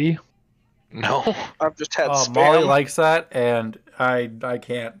masubi? No. I've just had spam. Molly likes that, and I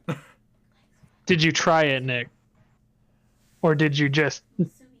can't. Did you try it, Nick? Or did you just...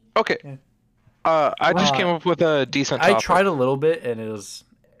 Okay. I just came up with a decent topic. I tried a little bit, and it was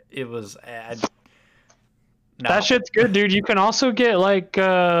no. That shit's good, dude. You can also get like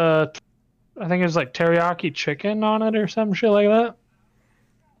I think it was like teriyaki chicken on it or some shit like that.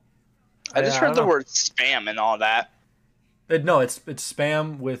 I just heard the word spam and all that. No, it's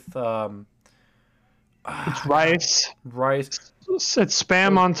spam with It's rice. rice. It's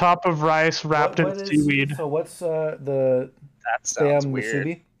spam on top of rice wrapped in seaweed. So what's the That sounds spam weird.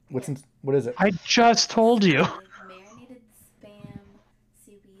 musubi? What is it? I just told you. Marinated spam,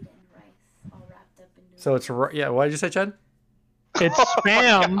 seaweed, and rice all wrapped up in. So it's yeah. What did you say, Chad? It's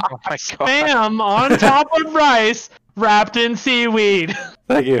spam. Oh my god. Spam on top of rice wrapped in seaweed.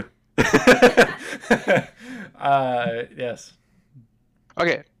 Thank you. Yes.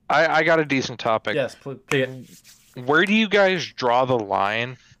 Okay, I got a decent topic. Yes. Take it. Where do you guys draw the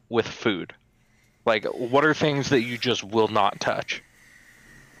line with food? Like, what are things that you just will not touch?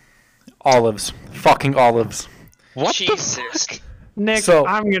 Olives. Fucking olives. What Jesus. Nick, So-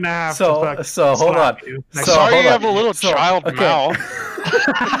 I'm gonna have to So fucking hold on. slap you. I'm So, sorry hold you on. have a little So, child okay. mouth.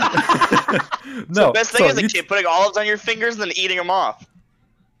 No. Best thing so is a kid putting olives on your fingers and then eating them off.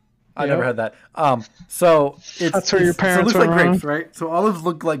 I never had that. So it's That's where your parents so it looks were like wrong. grapes, right? So olives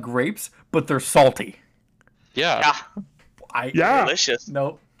look like grapes, but they're salty. Yeah. Yeah, Yeah. delicious.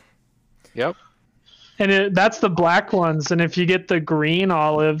 Nope. Yep. And that's the black ones. And if you get the green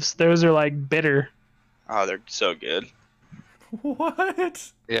olives, those are like bitter. Oh, they're so good.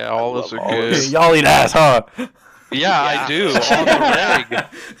 What? Yeah, olives are love good. olives. Y'all eat ass, huh? Yeah, I do. On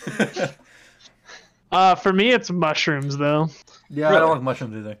the leg. For me, it's mushrooms though. Yeah, I don't like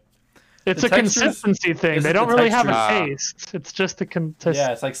mushrooms either. It's The a textures- consistency thing. is They it don't the really have textures? a taste. It's just a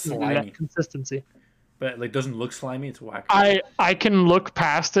Yeah, it's like slimy, consistency. but like doesn't look slimy. It's whack. I can look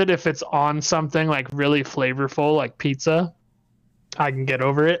past it if it's on something like really flavorful, like pizza. I can get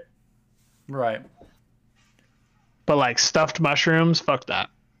over it. Right. But like stuffed mushrooms, fuck that.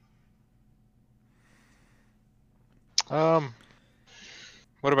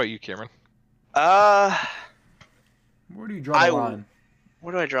 What about you, Cameron? Where do you draw the line?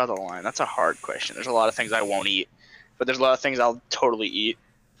 Where do I draw the line? That's a hard question. There's a lot of things I won't eat, but there's a lot of things I'll totally eat.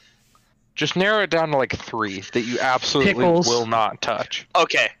 Just narrow it down to like 3 that you absolutely Pickles. will not touch.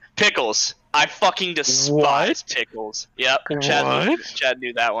 Okay, pickles. I fucking despise pickles. Yep, Chad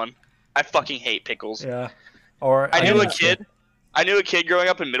knew that one. I fucking hate pickles. Yeah. Or I knew a guess- kid. I knew a kid growing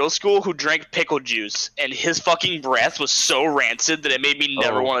up in middle school who drank pickle juice, and his fucking breath was so rancid that it made me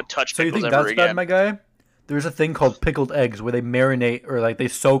never Oh. want to touch So you pickles think ever that's again. bad, my guy? There's a thing called pickled eggs where they marinate or like they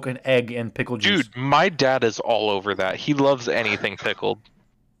soak an egg in pickle juice. Dude, my dad is all over that. He loves anything pickled.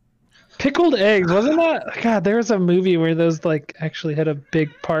 Pickled eggs, wasn't that? God, there was a movie where those like actually had a big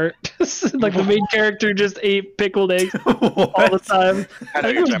part. Like the main character just ate pickled eggs all the time. I know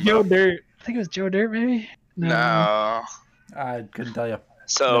I think you're it was talking Joe about. Dirt. I think it was Joe Dirt, maybe. No. I couldn't tell you.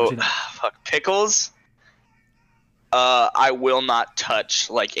 So, Never seen it. fuck pickles. I will not touch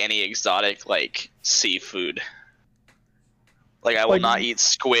like any exotic like seafood. Like I will Like- not eat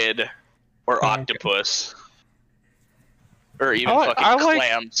squid or Okay. octopus. Or even I fucking like-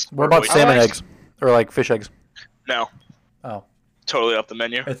 clams. What or about oysters. salmon like- eggs or like fish eggs? No, Oh, totally off the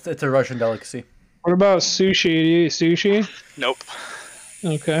menu. it's a Russian delicacy. What about sushi? Do you eat sushi? Nope.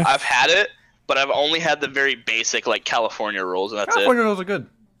 Okay. I've had it, but I've only had the very basic like California rolls, and that's California it. rolls are good.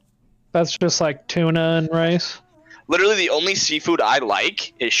 That's just like tuna and rice. Literally, the only seafood I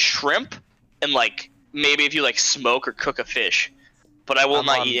like is shrimp, and like maybe if you like smoke or cook a fish. But I will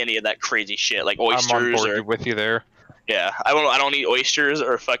not eat any of that crazy shit like oysters. I'm on board or with you there. yeah, I don't eat oysters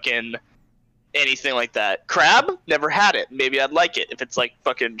or fucking anything like that. Crab, never had it. Maybe I'd like it if it's like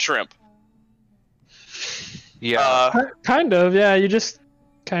fucking shrimp. Yeah. Kind of, yeah. You just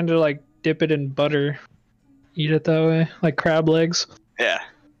kind of like dip it in butter, eat it that way, like crab legs. Yeah.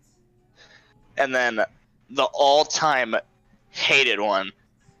 And then the all-time hated one,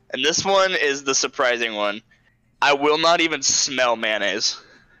 and this one is the surprising one. I will not even smell mayonnaise.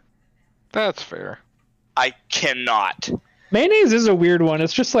 That's fair. I cannot. Mayonnaise is a weird one.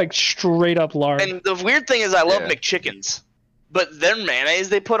 It's just like straight up lard. And the weird thing is I love Yeah. McChickens, but their mayonnaise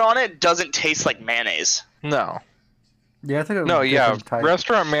they put on it doesn't taste like mayonnaise. No. Yeah, I think No, yeah. different type.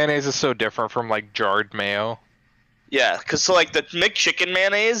 Restaurant mayonnaise is so different from like jarred mayo. Yeah, because so like the McChicken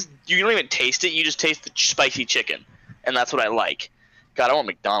mayonnaise, you don't even taste it. You just taste the spicy chicken, and that's what I like. God, I want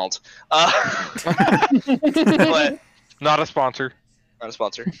McDonald's. But Not a sponsor. not a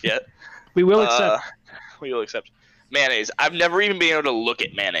sponsor yet. We will accept. We will accept mayonnaise. I've never even been able to look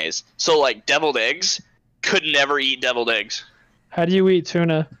at mayonnaise. So like deviled eggs, could never eat deviled eggs. How do you eat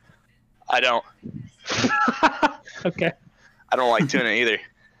tuna? I don't. Okay. I don't like tuna either,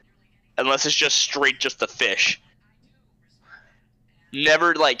 unless it's just straight just the fish.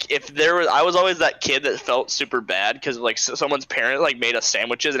 Never like if there was. I was always that kid that felt super bad because like someone's parent like made us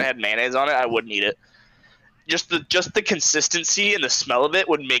sandwiches and had mayonnaise on it. I wouldn't eat it. Just the consistency and the smell of it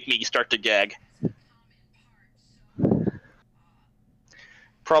would make me start to gag.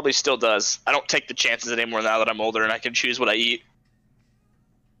 Probably still does. I don't take the chances anymore now that I'm older and I can choose what I eat.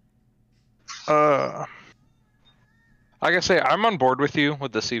 Like I say, I'm on board with you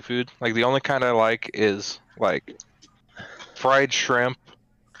with the seafood. Like the only kind I like is like fried shrimp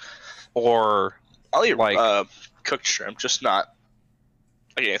or I'll eat like cooked shrimp, just not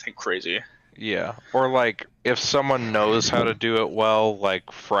like anything crazy. yeah, or like if someone knows how to do it well,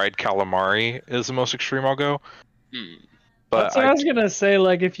 like fried calamari is the most extreme I'll go. But That's what I was gonna say.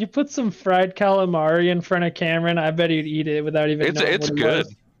 Like, if you put some fried calamari in front of Cameron, I bet he'd eat it without even knowing it's what it good.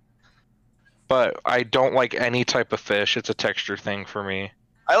 was. But I don't like any type of fish. It's a texture thing for me.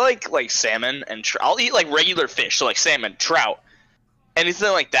 I like salmon and I'll eat like regular fish, so like salmon, trout,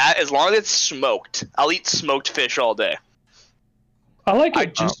 anything like that. As long as it's smoked, I'll eat smoked fish all day. I like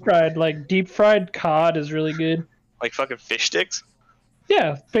it just fried. Like deep fried cod is really good. Like fucking fish sticks.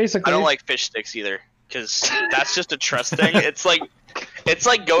 Yeah, basically. I don't like fish sticks either, because that's just a trust thing. It's like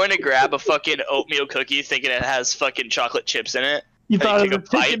going to grab a fucking oatmeal cookie thinking it has fucking chocolate chips in it. You and thought you it was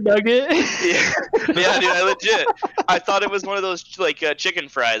take a a chicken nugget? Yeah, yeah, dude, I legit. I thought it was one of those like chicken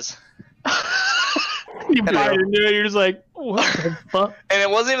fries, You bite into it, you're just like, what the fuck? and it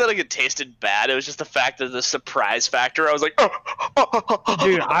wasn't even like it tasted bad. It was just the fact of the surprise factor. I was like,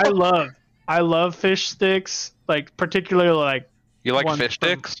 Dude, I love fish sticks. Like particularly like You like One fish from-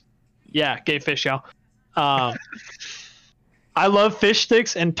 sticks? yeah, gay fish, y'all. I love fish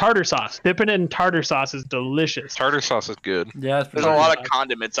sticks and tartar sauce. Dipping it in tartar sauce is delicious. Tartar sauce is good. Yeah, it's There's pretty a lot good. of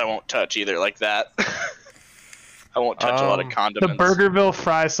condiments I won't touch either, like that. I won't touch a lot of The The condiments. Burgerville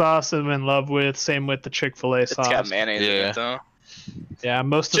fry sauce I'm in love with. Same with the Chick-fil-A It's sauce. got mayonnaise in Yeah. it though. Yeah,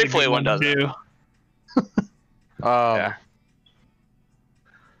 most of the Chick-fil-A good one ones doesn't. do. Yeah.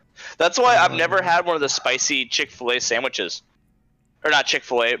 That's why I've never had one of the spicy Chick-fil-A sandwiches. Or not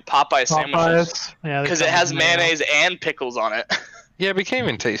Chick-fil-A, Popeye sandwiches. Popeyes. Yeah, they Because it come has with mayo. mayonnaise and pickles on it. Yeah, we can't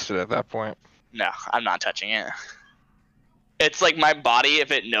even taste it at that point. No, I'm not touching it. It's like my body,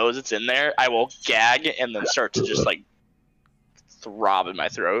 if it knows it's in there, I will gag and then start to just like throb in my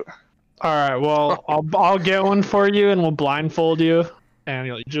throat. All right, well, I'll get one for you, and we'll blindfold you, and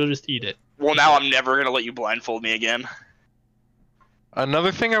you'll just eat it. Well, now I'm never going to let you blindfold me again.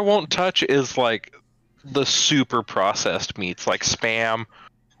 Another thing I won't touch is like the super processed meats, like Spam,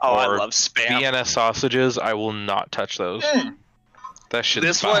 Oh, I Or love Spam. Vienna sausages. I will not touch those. That shit's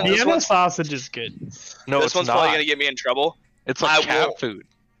This foul. one- This Vienna one's- sausage is good. No, This it's one's not. probably going to get me in trouble. It's like I cat won't- food.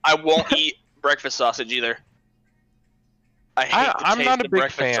 I won't eat breakfast sausage either. I hate the I'm taste not a of big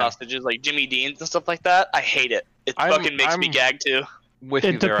breakfast fan. sausages like Jimmy Dean's and stuff like that. I hate it. It fucking makes me I'm- gag too. With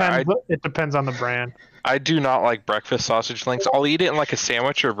you It there. depends. It depends on the brand. I do not like breakfast sausage links. I'll eat it in like a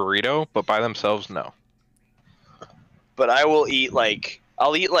sandwich or burrito, but by themselves, no. But I will eat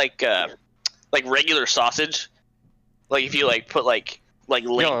I'll eat like regular sausage. Like if you like put like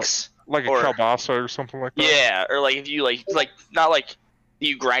links. Like a Or- kielbasa or something like that. Yeah, or like if you like not like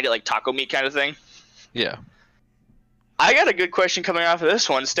you grind it like taco meat kind of thing. Yeah. I got a good question coming off of this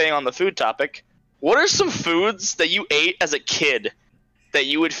one, staying on the food topic. What are some foods that you ate as a kid that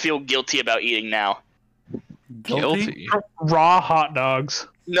you would feel guilty about eating now? Guilty. Raw hot dogs.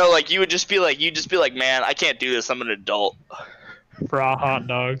 No, like you'd just be like, man, I can't do this. I'm an adult. Raw hot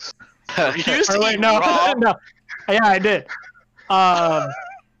dogs. You used to Or wait, eat no, raw. no. Yeah, I did.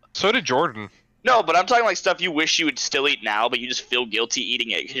 So did Jordan. No, but I'm talking like stuff you wish you would still eat now, but you just feel guilty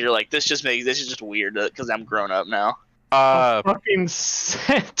eating it because you're like, this is just weird because I'm grown up now. Fucking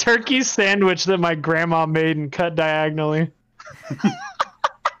turkey sandwich that my grandma made and cut diagonally.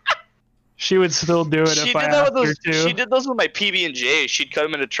 She would still do it if I asked her to. She did those with my PB and J. She'd cut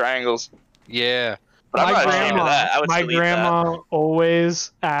them into triangles. Yeah. But I'm not ashamed of that. I would my still eat grandma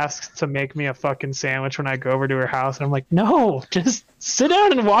always asks to make me a fucking sandwich when I go over to her house, and I'm like, no, just sit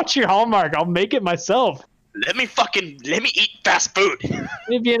down and watch your Hallmark. I'll make it myself. that. Let me eat fast food. Let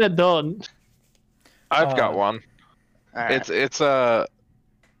me be an adult. I've got one. All right. It's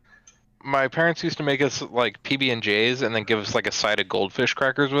my parents used to make us like PB&Js and then give us like a side of goldfish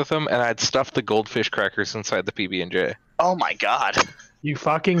crackers with them, and I'd stuff the goldfish crackers inside the PB&J. Oh my god. You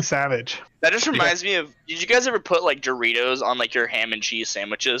fucking savage. That just reminds me of. Did you guys ever put like Doritos on like your ham and cheese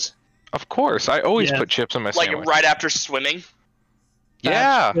sandwiches? Of course, I always Yeah. put chips in my Like sandwich. right after swimming?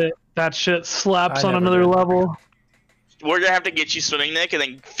 Yeah. That shit slaps I on never another did. level. We're gonna have to get you swimming, Nick, and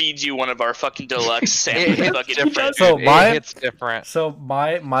then feed you one of our fucking deluxe sandwich It's bucket. different. So dude. my- It's different. So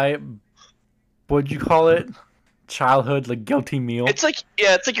my what'd you call it? Childhood like guilty meal. It's like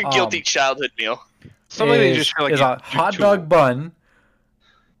your guilty childhood meal. Something that you is, just feel like is you a do hot too- dog bun,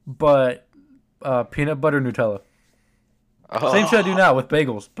 but peanut butter Nutella. Oh. Same shit I do now with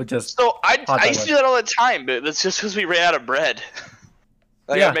bagels, but just So I Hot used to do that all the time, but that's just because we ran out of bread.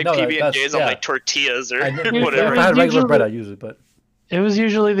 Like Yeah, I make no, PB and that's- J's on yeah. like tortillas or I, whatever. if I had regular Usually- bread, I use it, but It was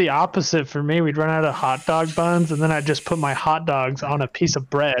usually the opposite for me. We'd run out of hot dog buns, and then I'd just put my hot dogs on a piece of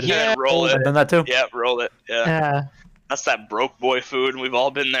bread. Yeah, roll it. I've done that too. Yeah, roll it. Yeah. Yeah. That's that broke boy food. We've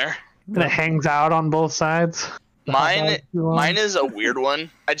all been there. And it hangs out on both sides. The hot Mine dog's too long. mine is a weird one.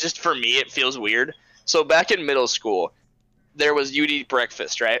 For me it feels weird. So back in middle school, you'd eat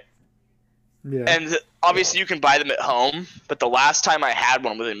breakfast, right? Yeah. And obviously you can buy them at home, but the last time I had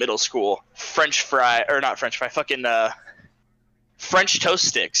one was in middle school. French toast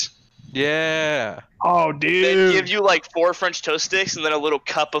sticks. Yeah. Oh, They dude. give you like 4 French toast sticks and then a little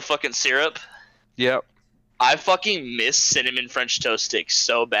cup of fucking syrup. Yep. I fucking miss cinnamon French toast sticks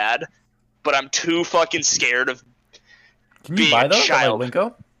so bad, but I'm too fucking scared of. Can you being buy a those at child. like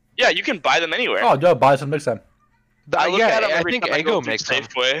Winco? Yeah, you can buy them anywhere. Oh, go buy some next time. I look at them I every think time I go Eggo through makes them.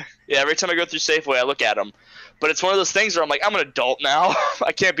 Safeway. Yeah, every time I go through Safeway, I look at them. But it's one of those things where I'm like, I'm an adult now.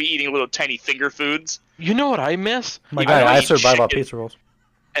 I can't be eating little tiny finger foods You know what I miss? My You guy, don't I eat survive on chicken. pizza rolls.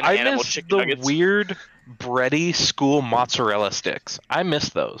 and I animal miss chicken the nuggets. weird bready school mozzarella sticks. I miss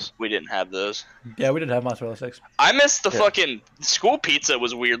those. We didn't have those. Yeah, we did have mozzarella sticks. I miss the Yeah. fucking school pizza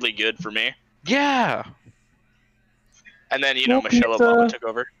was weirdly good for me. Yeah. And then School Michelle pizza. Obama took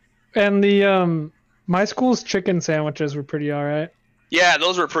over. And the my school's chicken sandwiches were pretty all right. Yeah,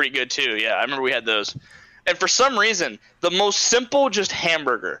 those were pretty good too. Yeah, I remember we had those. And for some reason, the most simple just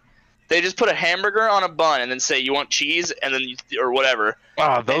hamburger. They just put a hamburger on a bun and then say you want cheese and then or whatever.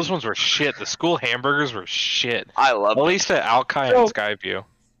 Oh, those ones were shit. The school hamburgers were shit. I love At them. least at Alki So- and Skyview.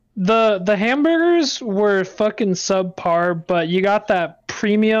 The hamburgers were fucking subpar, but you got that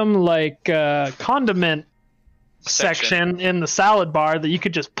premium like condiment section in the salad bar that you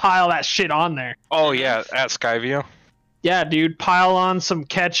could just pile that shit on there. Oh yeah, at Skyview. Yeah, dude, pile on some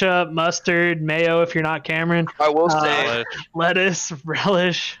ketchup, mustard, mayo if you're not Cameron, I will say Relish. lettuce,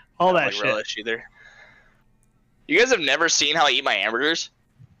 relish, all I that don't like shit. relish either. You guys have never seen how I eat my hamburgers?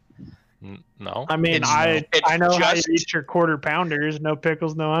 No. I mean, It's- I it's know how you just- eat your quarter pounders, no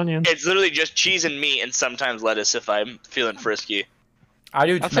pickles, no onions. It's literally just cheese and meat and sometimes lettuce if I'm feeling frisky. I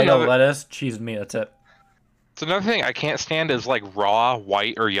do That's tomato, another- lettuce, cheese, and meat. That's it. It's another thing I can't stand is like raw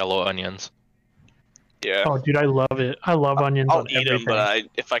white or yellow onions. Yeah. Oh, dude, I love it. I love onions I'll on eat everything. them, but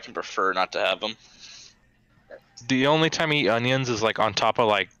if I can prefer not to have them. The only time I eat onions is like on top of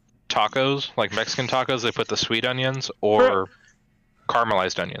like tacos, like Mexican tacos. They put the sweet onions or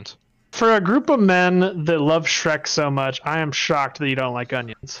caramelized onions. For a group of men that love Shrek so much, I am shocked that you don't like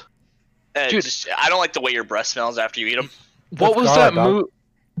onions. Dude. I don't like the way your breath smells after you eat them. What was garlic, that dog.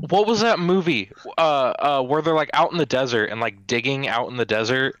 What was that movie? Where they're like out in the desert and like digging out in the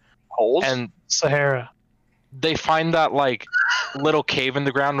desert, Holes? and Sahara. they find that like little cave in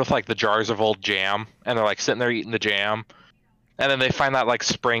the ground with like the jars of old jam, and they're like sitting there eating the jam. And then they find that like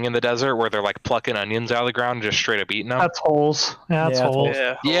spring in the desert where they're like plucking onions out of the ground and just straight up eating them. That's holes. Yeah, that's Yeah, that's holes.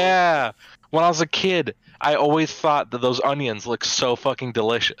 Yeah. Yeah. When I was a kid, I always thought that those onions looked so fucking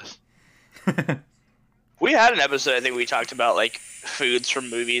delicious. We had an episode, I think we talked about like foods from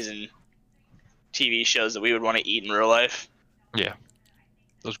movies and TV shows that we would want to eat in real life. Yeah.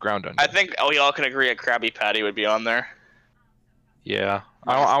 Those ground onions. I think we all can agree a Krabby Patty would be on there. Yeah.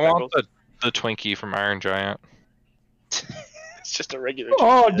 I want the Twinkie from Iron Giant. It's just a regular.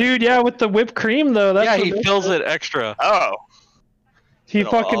 Oh, Twinkie. dude, yeah, with the whipped cream though. That's Yeah, what he makes fills it. it extra. Oh. He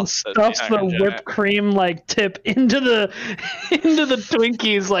It'll fucking also stuffs be the Iron whipped Giant. cream like tip into the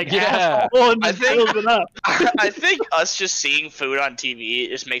Twinkies like Yeah. asshole and I just think- fills it up. I think us just seeing food on TV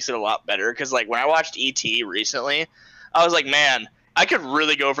just makes it a lot better. Because like when I watched ET recently, I was like, man, I could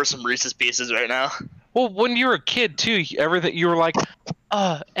really go for some Reese's Pieces right now. Well, when you were a kid too, everything you were like,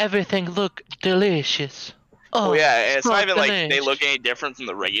 everything looked delicious. Oh yeah, and it's not so even like they delicious. look any different from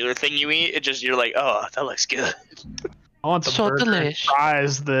the regular thing you eat. It just you're like, oh, that looks good. I want the So burger and delish.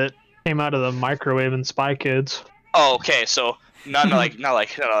 fries that came out of the microwave in Spy Kids. Oh, okay, so not like no,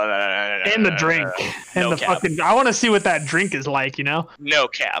 And the drink. And no the cap. fucking I want to see what that drink is like, you know? No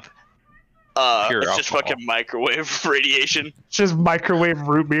cap. Pure It's just alcohol. fucking microwave radiation. It's just microwave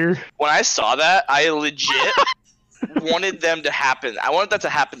root beer. When I saw that, I legit wanted them to happen. I wanted that to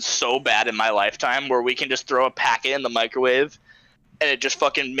happen so bad in my lifetime, where we can just throw a packet in the microwave, and it just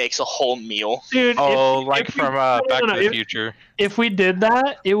fucking makes a whole meal. Dude, Oh, if- like if we- from no, Back no, to the if- Future. If we did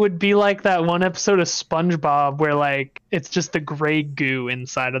that, it would be like that one episode of SpongeBob where like it's just the gray goo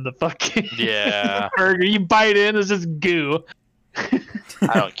inside of the fucking Yeah. burger. You bite in, it's just goo.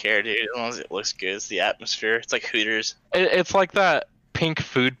 I don't care, dude. As long as it looks good, it's the atmosphere. It's like Hooters. It's like that pink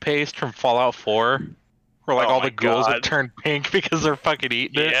food paste from Fallout 4, where like Oh all my the ghouls have God. turned pink because they're fucking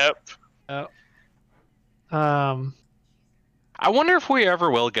eating it. Yep. I wonder if we ever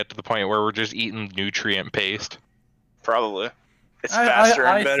will get to the point where we're just eating nutrient paste. Probably. It's faster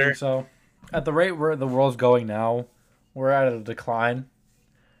I and better. think so. At the rate where the world's going now, we're at a decline.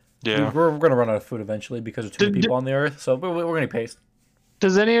 Yeah. We're going to run out of food eventually because there's too many Did- people on the earth. So we're going to paste.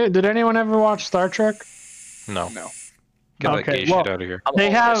 Did anyone ever watch Star Trek? No. No. Get that Okay, gay well- shit out of here. I'm They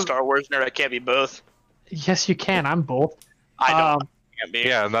only a have- Star Wars nerd. I can't be both. Yes, you can. I'm both. I know. Um, I can't be.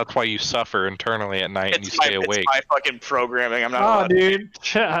 Yeah, and that's why you suffer internally at night and you It's my, stay awake. it's my fucking programming. I'm not Oh, allowed. dude.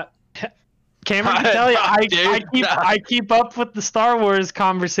 Cameron can tell you, Dude. I keep up with the Star Wars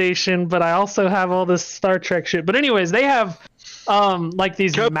conversation, but I also have all this Star Trek shit. But anyways, they have like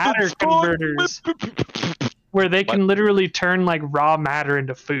these matter converters where they can literally turn like raw matter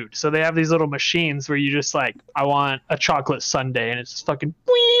into food. So they have these little machines where you just like, I want a chocolate sundae, and it's just fucking.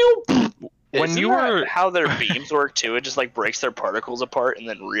 When Isn't you that were- how their beams work too, it just like breaks their particles apart and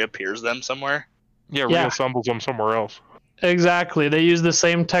then reappears them somewhere. Yeah, Yeah. reassembles them somewhere else. Exactly. They use the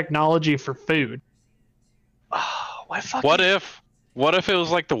same technology for food. Oh, why fucking? What if it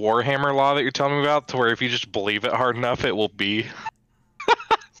was like the Warhammer law that you're telling me about, to where if you just believe it hard enough, it will be?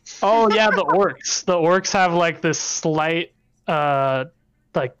 Oh yeah, the orcs. The orcs have like this slight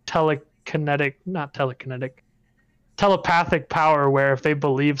like telepathic power where if they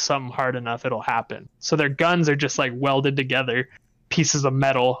believe something hard enough, it'll happen. So their guns are just like welded together pieces of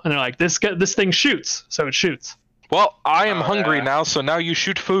metal, and they're like, this thing shoots, so it shoots. Well, I am Oh, hungry yeah. now, so now you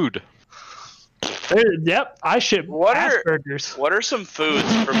shoot food. Yep, I ship What are- Asperger's. What are some foods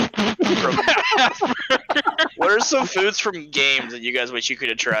from What are some foods from games that you guys wish you could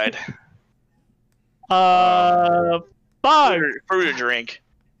have tried? Fuck. Fruit or drink?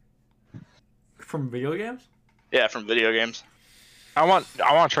 From video games? Yeah, from video games. I want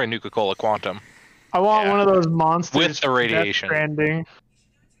to try Nuka-Cola Quantum. I want Yeah. one of those monsters With the from Death radiation. Stranding.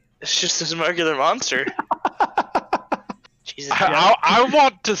 It's just this regular monster. Jesus. I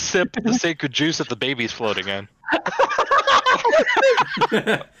want to sip the sacred juice that the baby's floating in.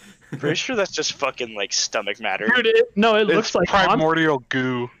 Pretty sure that's just fucking like stomach matter. Dude, it looks It's like monster. primordial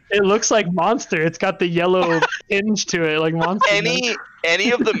goo. It looks like Monster. It's got the yellow tinge to it, like Monster.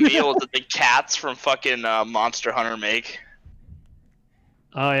 Any of the meals that the cats from fucking Monster Hunter make.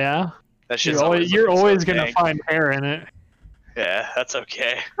 Oh yeah. That shit's You're always so gonna dank. find hair in it. Yeah, that's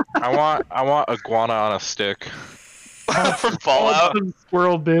okay. I want iguana on a stick. From Fallout. Some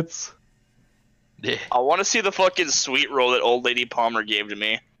squirrel bits. Yeah. I want to see the fucking sweet roll that old lady Palmer gave to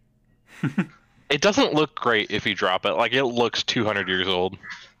me. It doesn't look great if you drop it. Like, it looks 200 years old.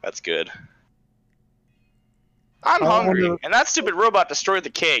 That's good. I'm I hungry, wonder- and that stupid robot destroyed the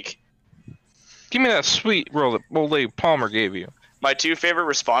cake. Give me that sweet roll that old lady Palmer gave you. My two favorite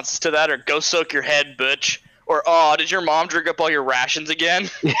responses to that are "Go soak your head, butch," or "Oh, did your mom drink up all your rations again?"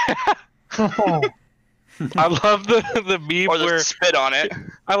 Oh, I love the meme Or where the spit on it.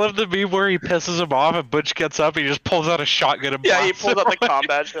 I love the meme where he pisses him off and Butch gets up, he just pulls out a shotgun and Yeah, he blasts pulls him out the away.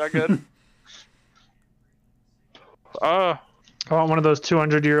 combat shotgun. Uh, I want one of those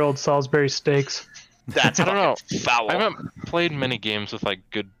 200-year-old Salisbury steaks. That's I don't know. fucking foul. I haven't played many games with like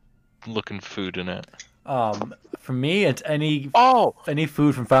good looking food in it. For me, it's any Oh,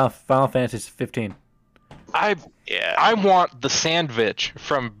 food from Final Fantasy 15. Yeah. I want the sandwich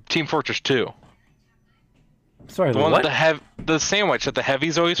from Team Fortress 2. Sorry, The one what? that the sandwich that the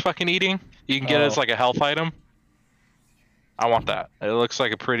heavy's always fucking eating. You can get it as like a health item. I want that. It looks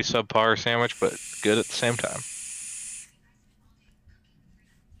like a pretty subpar sandwich, but good at the same time.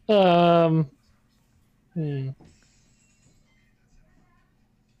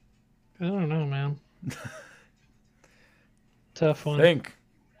 I don't know, man. Tough one. Think.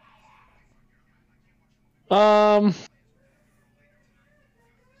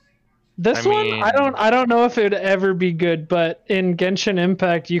 This one, I don't know if it would ever be good, but in Genshin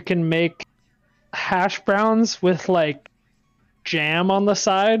Impact, you can make hash browns with like jam on the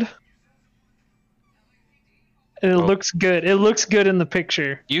side. And it looks good. It looks good in the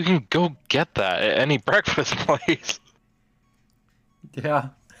picture. You can go get that at any breakfast place. Yeah.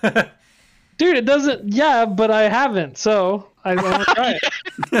 Dude, it doesn't. Yeah, but I haven't, so I want to try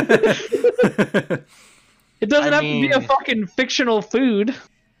it. It doesn't have to be a fucking fictional food.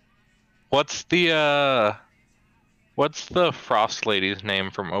 What's the frost lady's name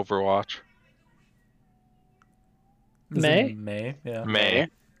from Overwatch? May? May, yeah. May.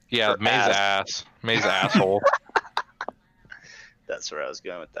 Yeah, For May's ass. May's asshole. That's where I was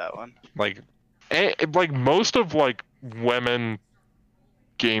going with that one. Like most of like women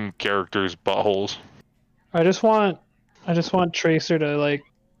game characters' buttholes. I just want Tracer to like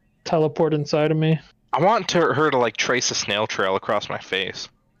teleport inside of me. I want her to like trace a snail trail across my face,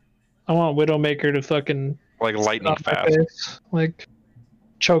 I want Widowmaker to fucking like lightning sit on my fast. face. Like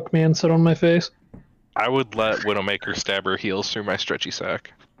choke me and sit on my face. I would let Widowmaker stab her heels through my stretchy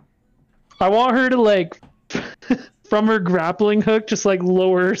sack. I want her to like from her grappling hook just like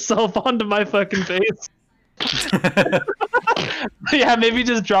lower herself onto my fucking face. Yeah, maybe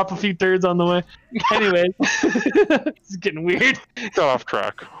just drop a few thirds on the way. Anyway, it's getting weird. Got off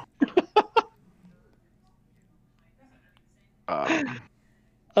track.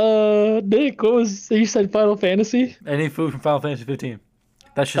 Nick, what was you said? Final Fantasy? Any food from Final Fantasy 15.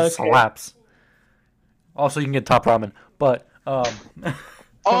 That shit Okay. slaps. Also, you can get top ramen, but Oh,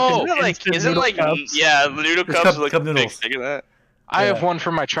 instant isn't noodle like cups. yeah, noodle It's cups cup- are like cup a big noodles. thing of that. I Yeah. have one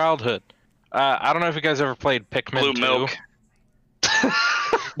from my childhood. I don't know if you guys ever played Pikmin Blue 2. milk.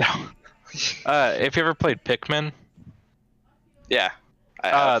 No. If you ever played Pikmin, Yeah. I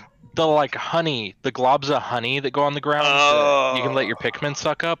have. the like honey, the globs of honey that go on the ground that you can let your Pikmin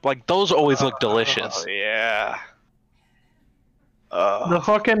suck up, like those always look delicious. Oh, yeah. The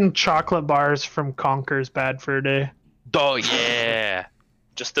fucking chocolate bars from Conker's Bad Fur Day. Oh yeah.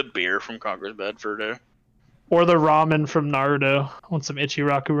 Just the beer from Conqueror's Bad Fur Day. Or the ramen from Naruto. I want some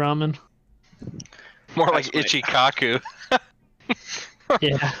Ichiraku ramen. More like That's funny. Ichikaku.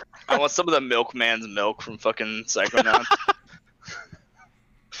 Yeah. I want some of the Milkman's milk from fucking Psychonauts.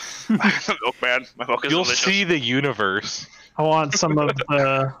 Milkman. My milk is You'll delicious. see the universe. I want some of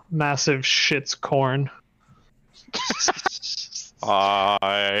the massive shit's corn. I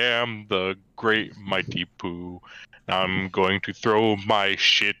am the great mighty Pooh. I'm going to throw my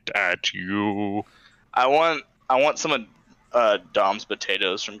shit at you. I want some of Dom's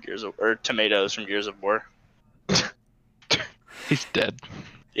potatoes from tomatoes from Gears of War. He's dead.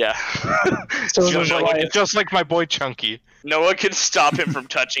 Yeah. So just, there's like, Just like my boy Chunky. no one can stop him from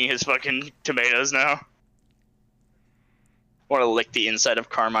touching his fucking tomatoes now. I want to lick the inside of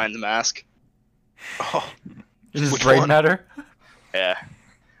Carmine's mask. Oh, does his Which brain one? matter? Yeah.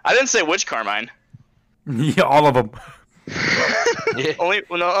 I didn't say which Carmine. Yeah, all of them. yeah.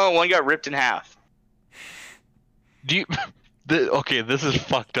 One got ripped in half. Do you? Okay, this is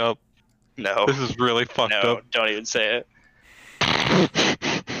fucked up. No. This is really fucked No, up. don't even say it.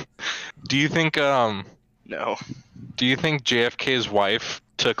 Do you think No. JFK's wife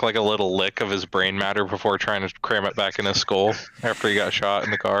took like a little lick of his brain matter before trying to cram it back in his skull after he got shot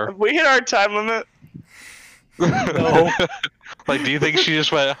in the car? Have we hit our time limit? No. Like, do you think she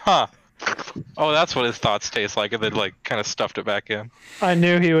just went, huh? Oh, that's what his thoughts taste like, and then like kind of stuffed it back in. I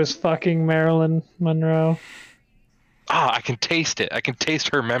knew he was fucking Marilyn Monroe. Ah, I can taste it. I can taste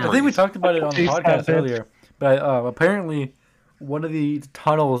her memory. I think we talked about it on the Taste podcast that bitch. earlier, but apparently one of the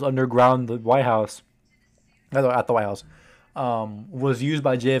tunnels underground the White House, at the White House, was used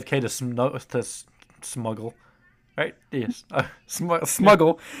by JFK to smuggle, right? Yes,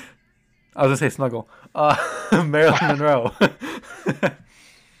 smuggle I was gonna say Snuggle. Marilyn Monroe.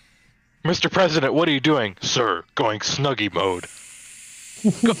 Mr. President, what are you doing? Sir, going Snuggie mode.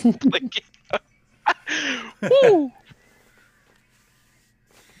 Woo!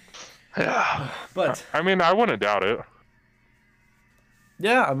 But I mean, I wouldn't doubt it.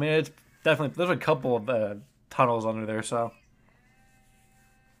 yeah, I mean it's definitely there's a couple of tunnels under there, so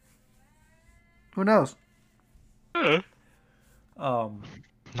who knows?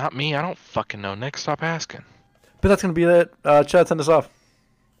 Not me. I don't fucking know. Nick, stop asking. But that's gonna be it. Chad, send us off.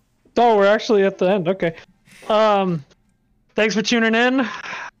 Oh, we're actually at the end. Okay. Thanks for tuning in.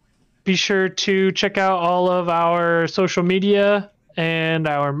 Be sure to check out all of our social media and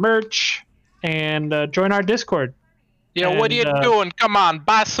our merch, and join our Discord. Yeah, what are you doing? Come on,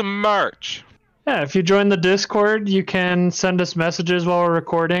 buy some merch. Yeah, if you join the Discord, you can send us messages while we're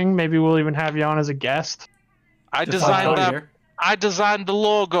recording. Maybe we'll even have you on as a guest. I Just like Cody designed here. I designed the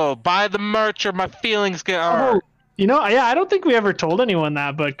logo. Buy the merch or my feelings get Oh, hurt. you know, yeah, I don't think we ever told anyone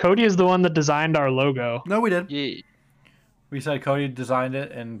that, but Cody is the one that designed our logo. No, we did. Yeah. We said Cody designed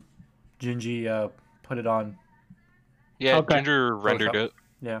it and Gingy put it on. Yeah, Okay. Ginger rendered it.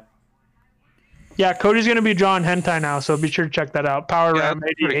 Yeah. Yeah, Cody's gonna be drawing hentai now, so be sure to check that out. Power Yeah, Ram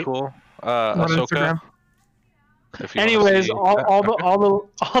that's pretty 88 cool. on Ahsoka. Instagram. If you wanna Anyways, see- all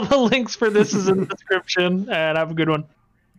the links for this is in the description, and have a good one.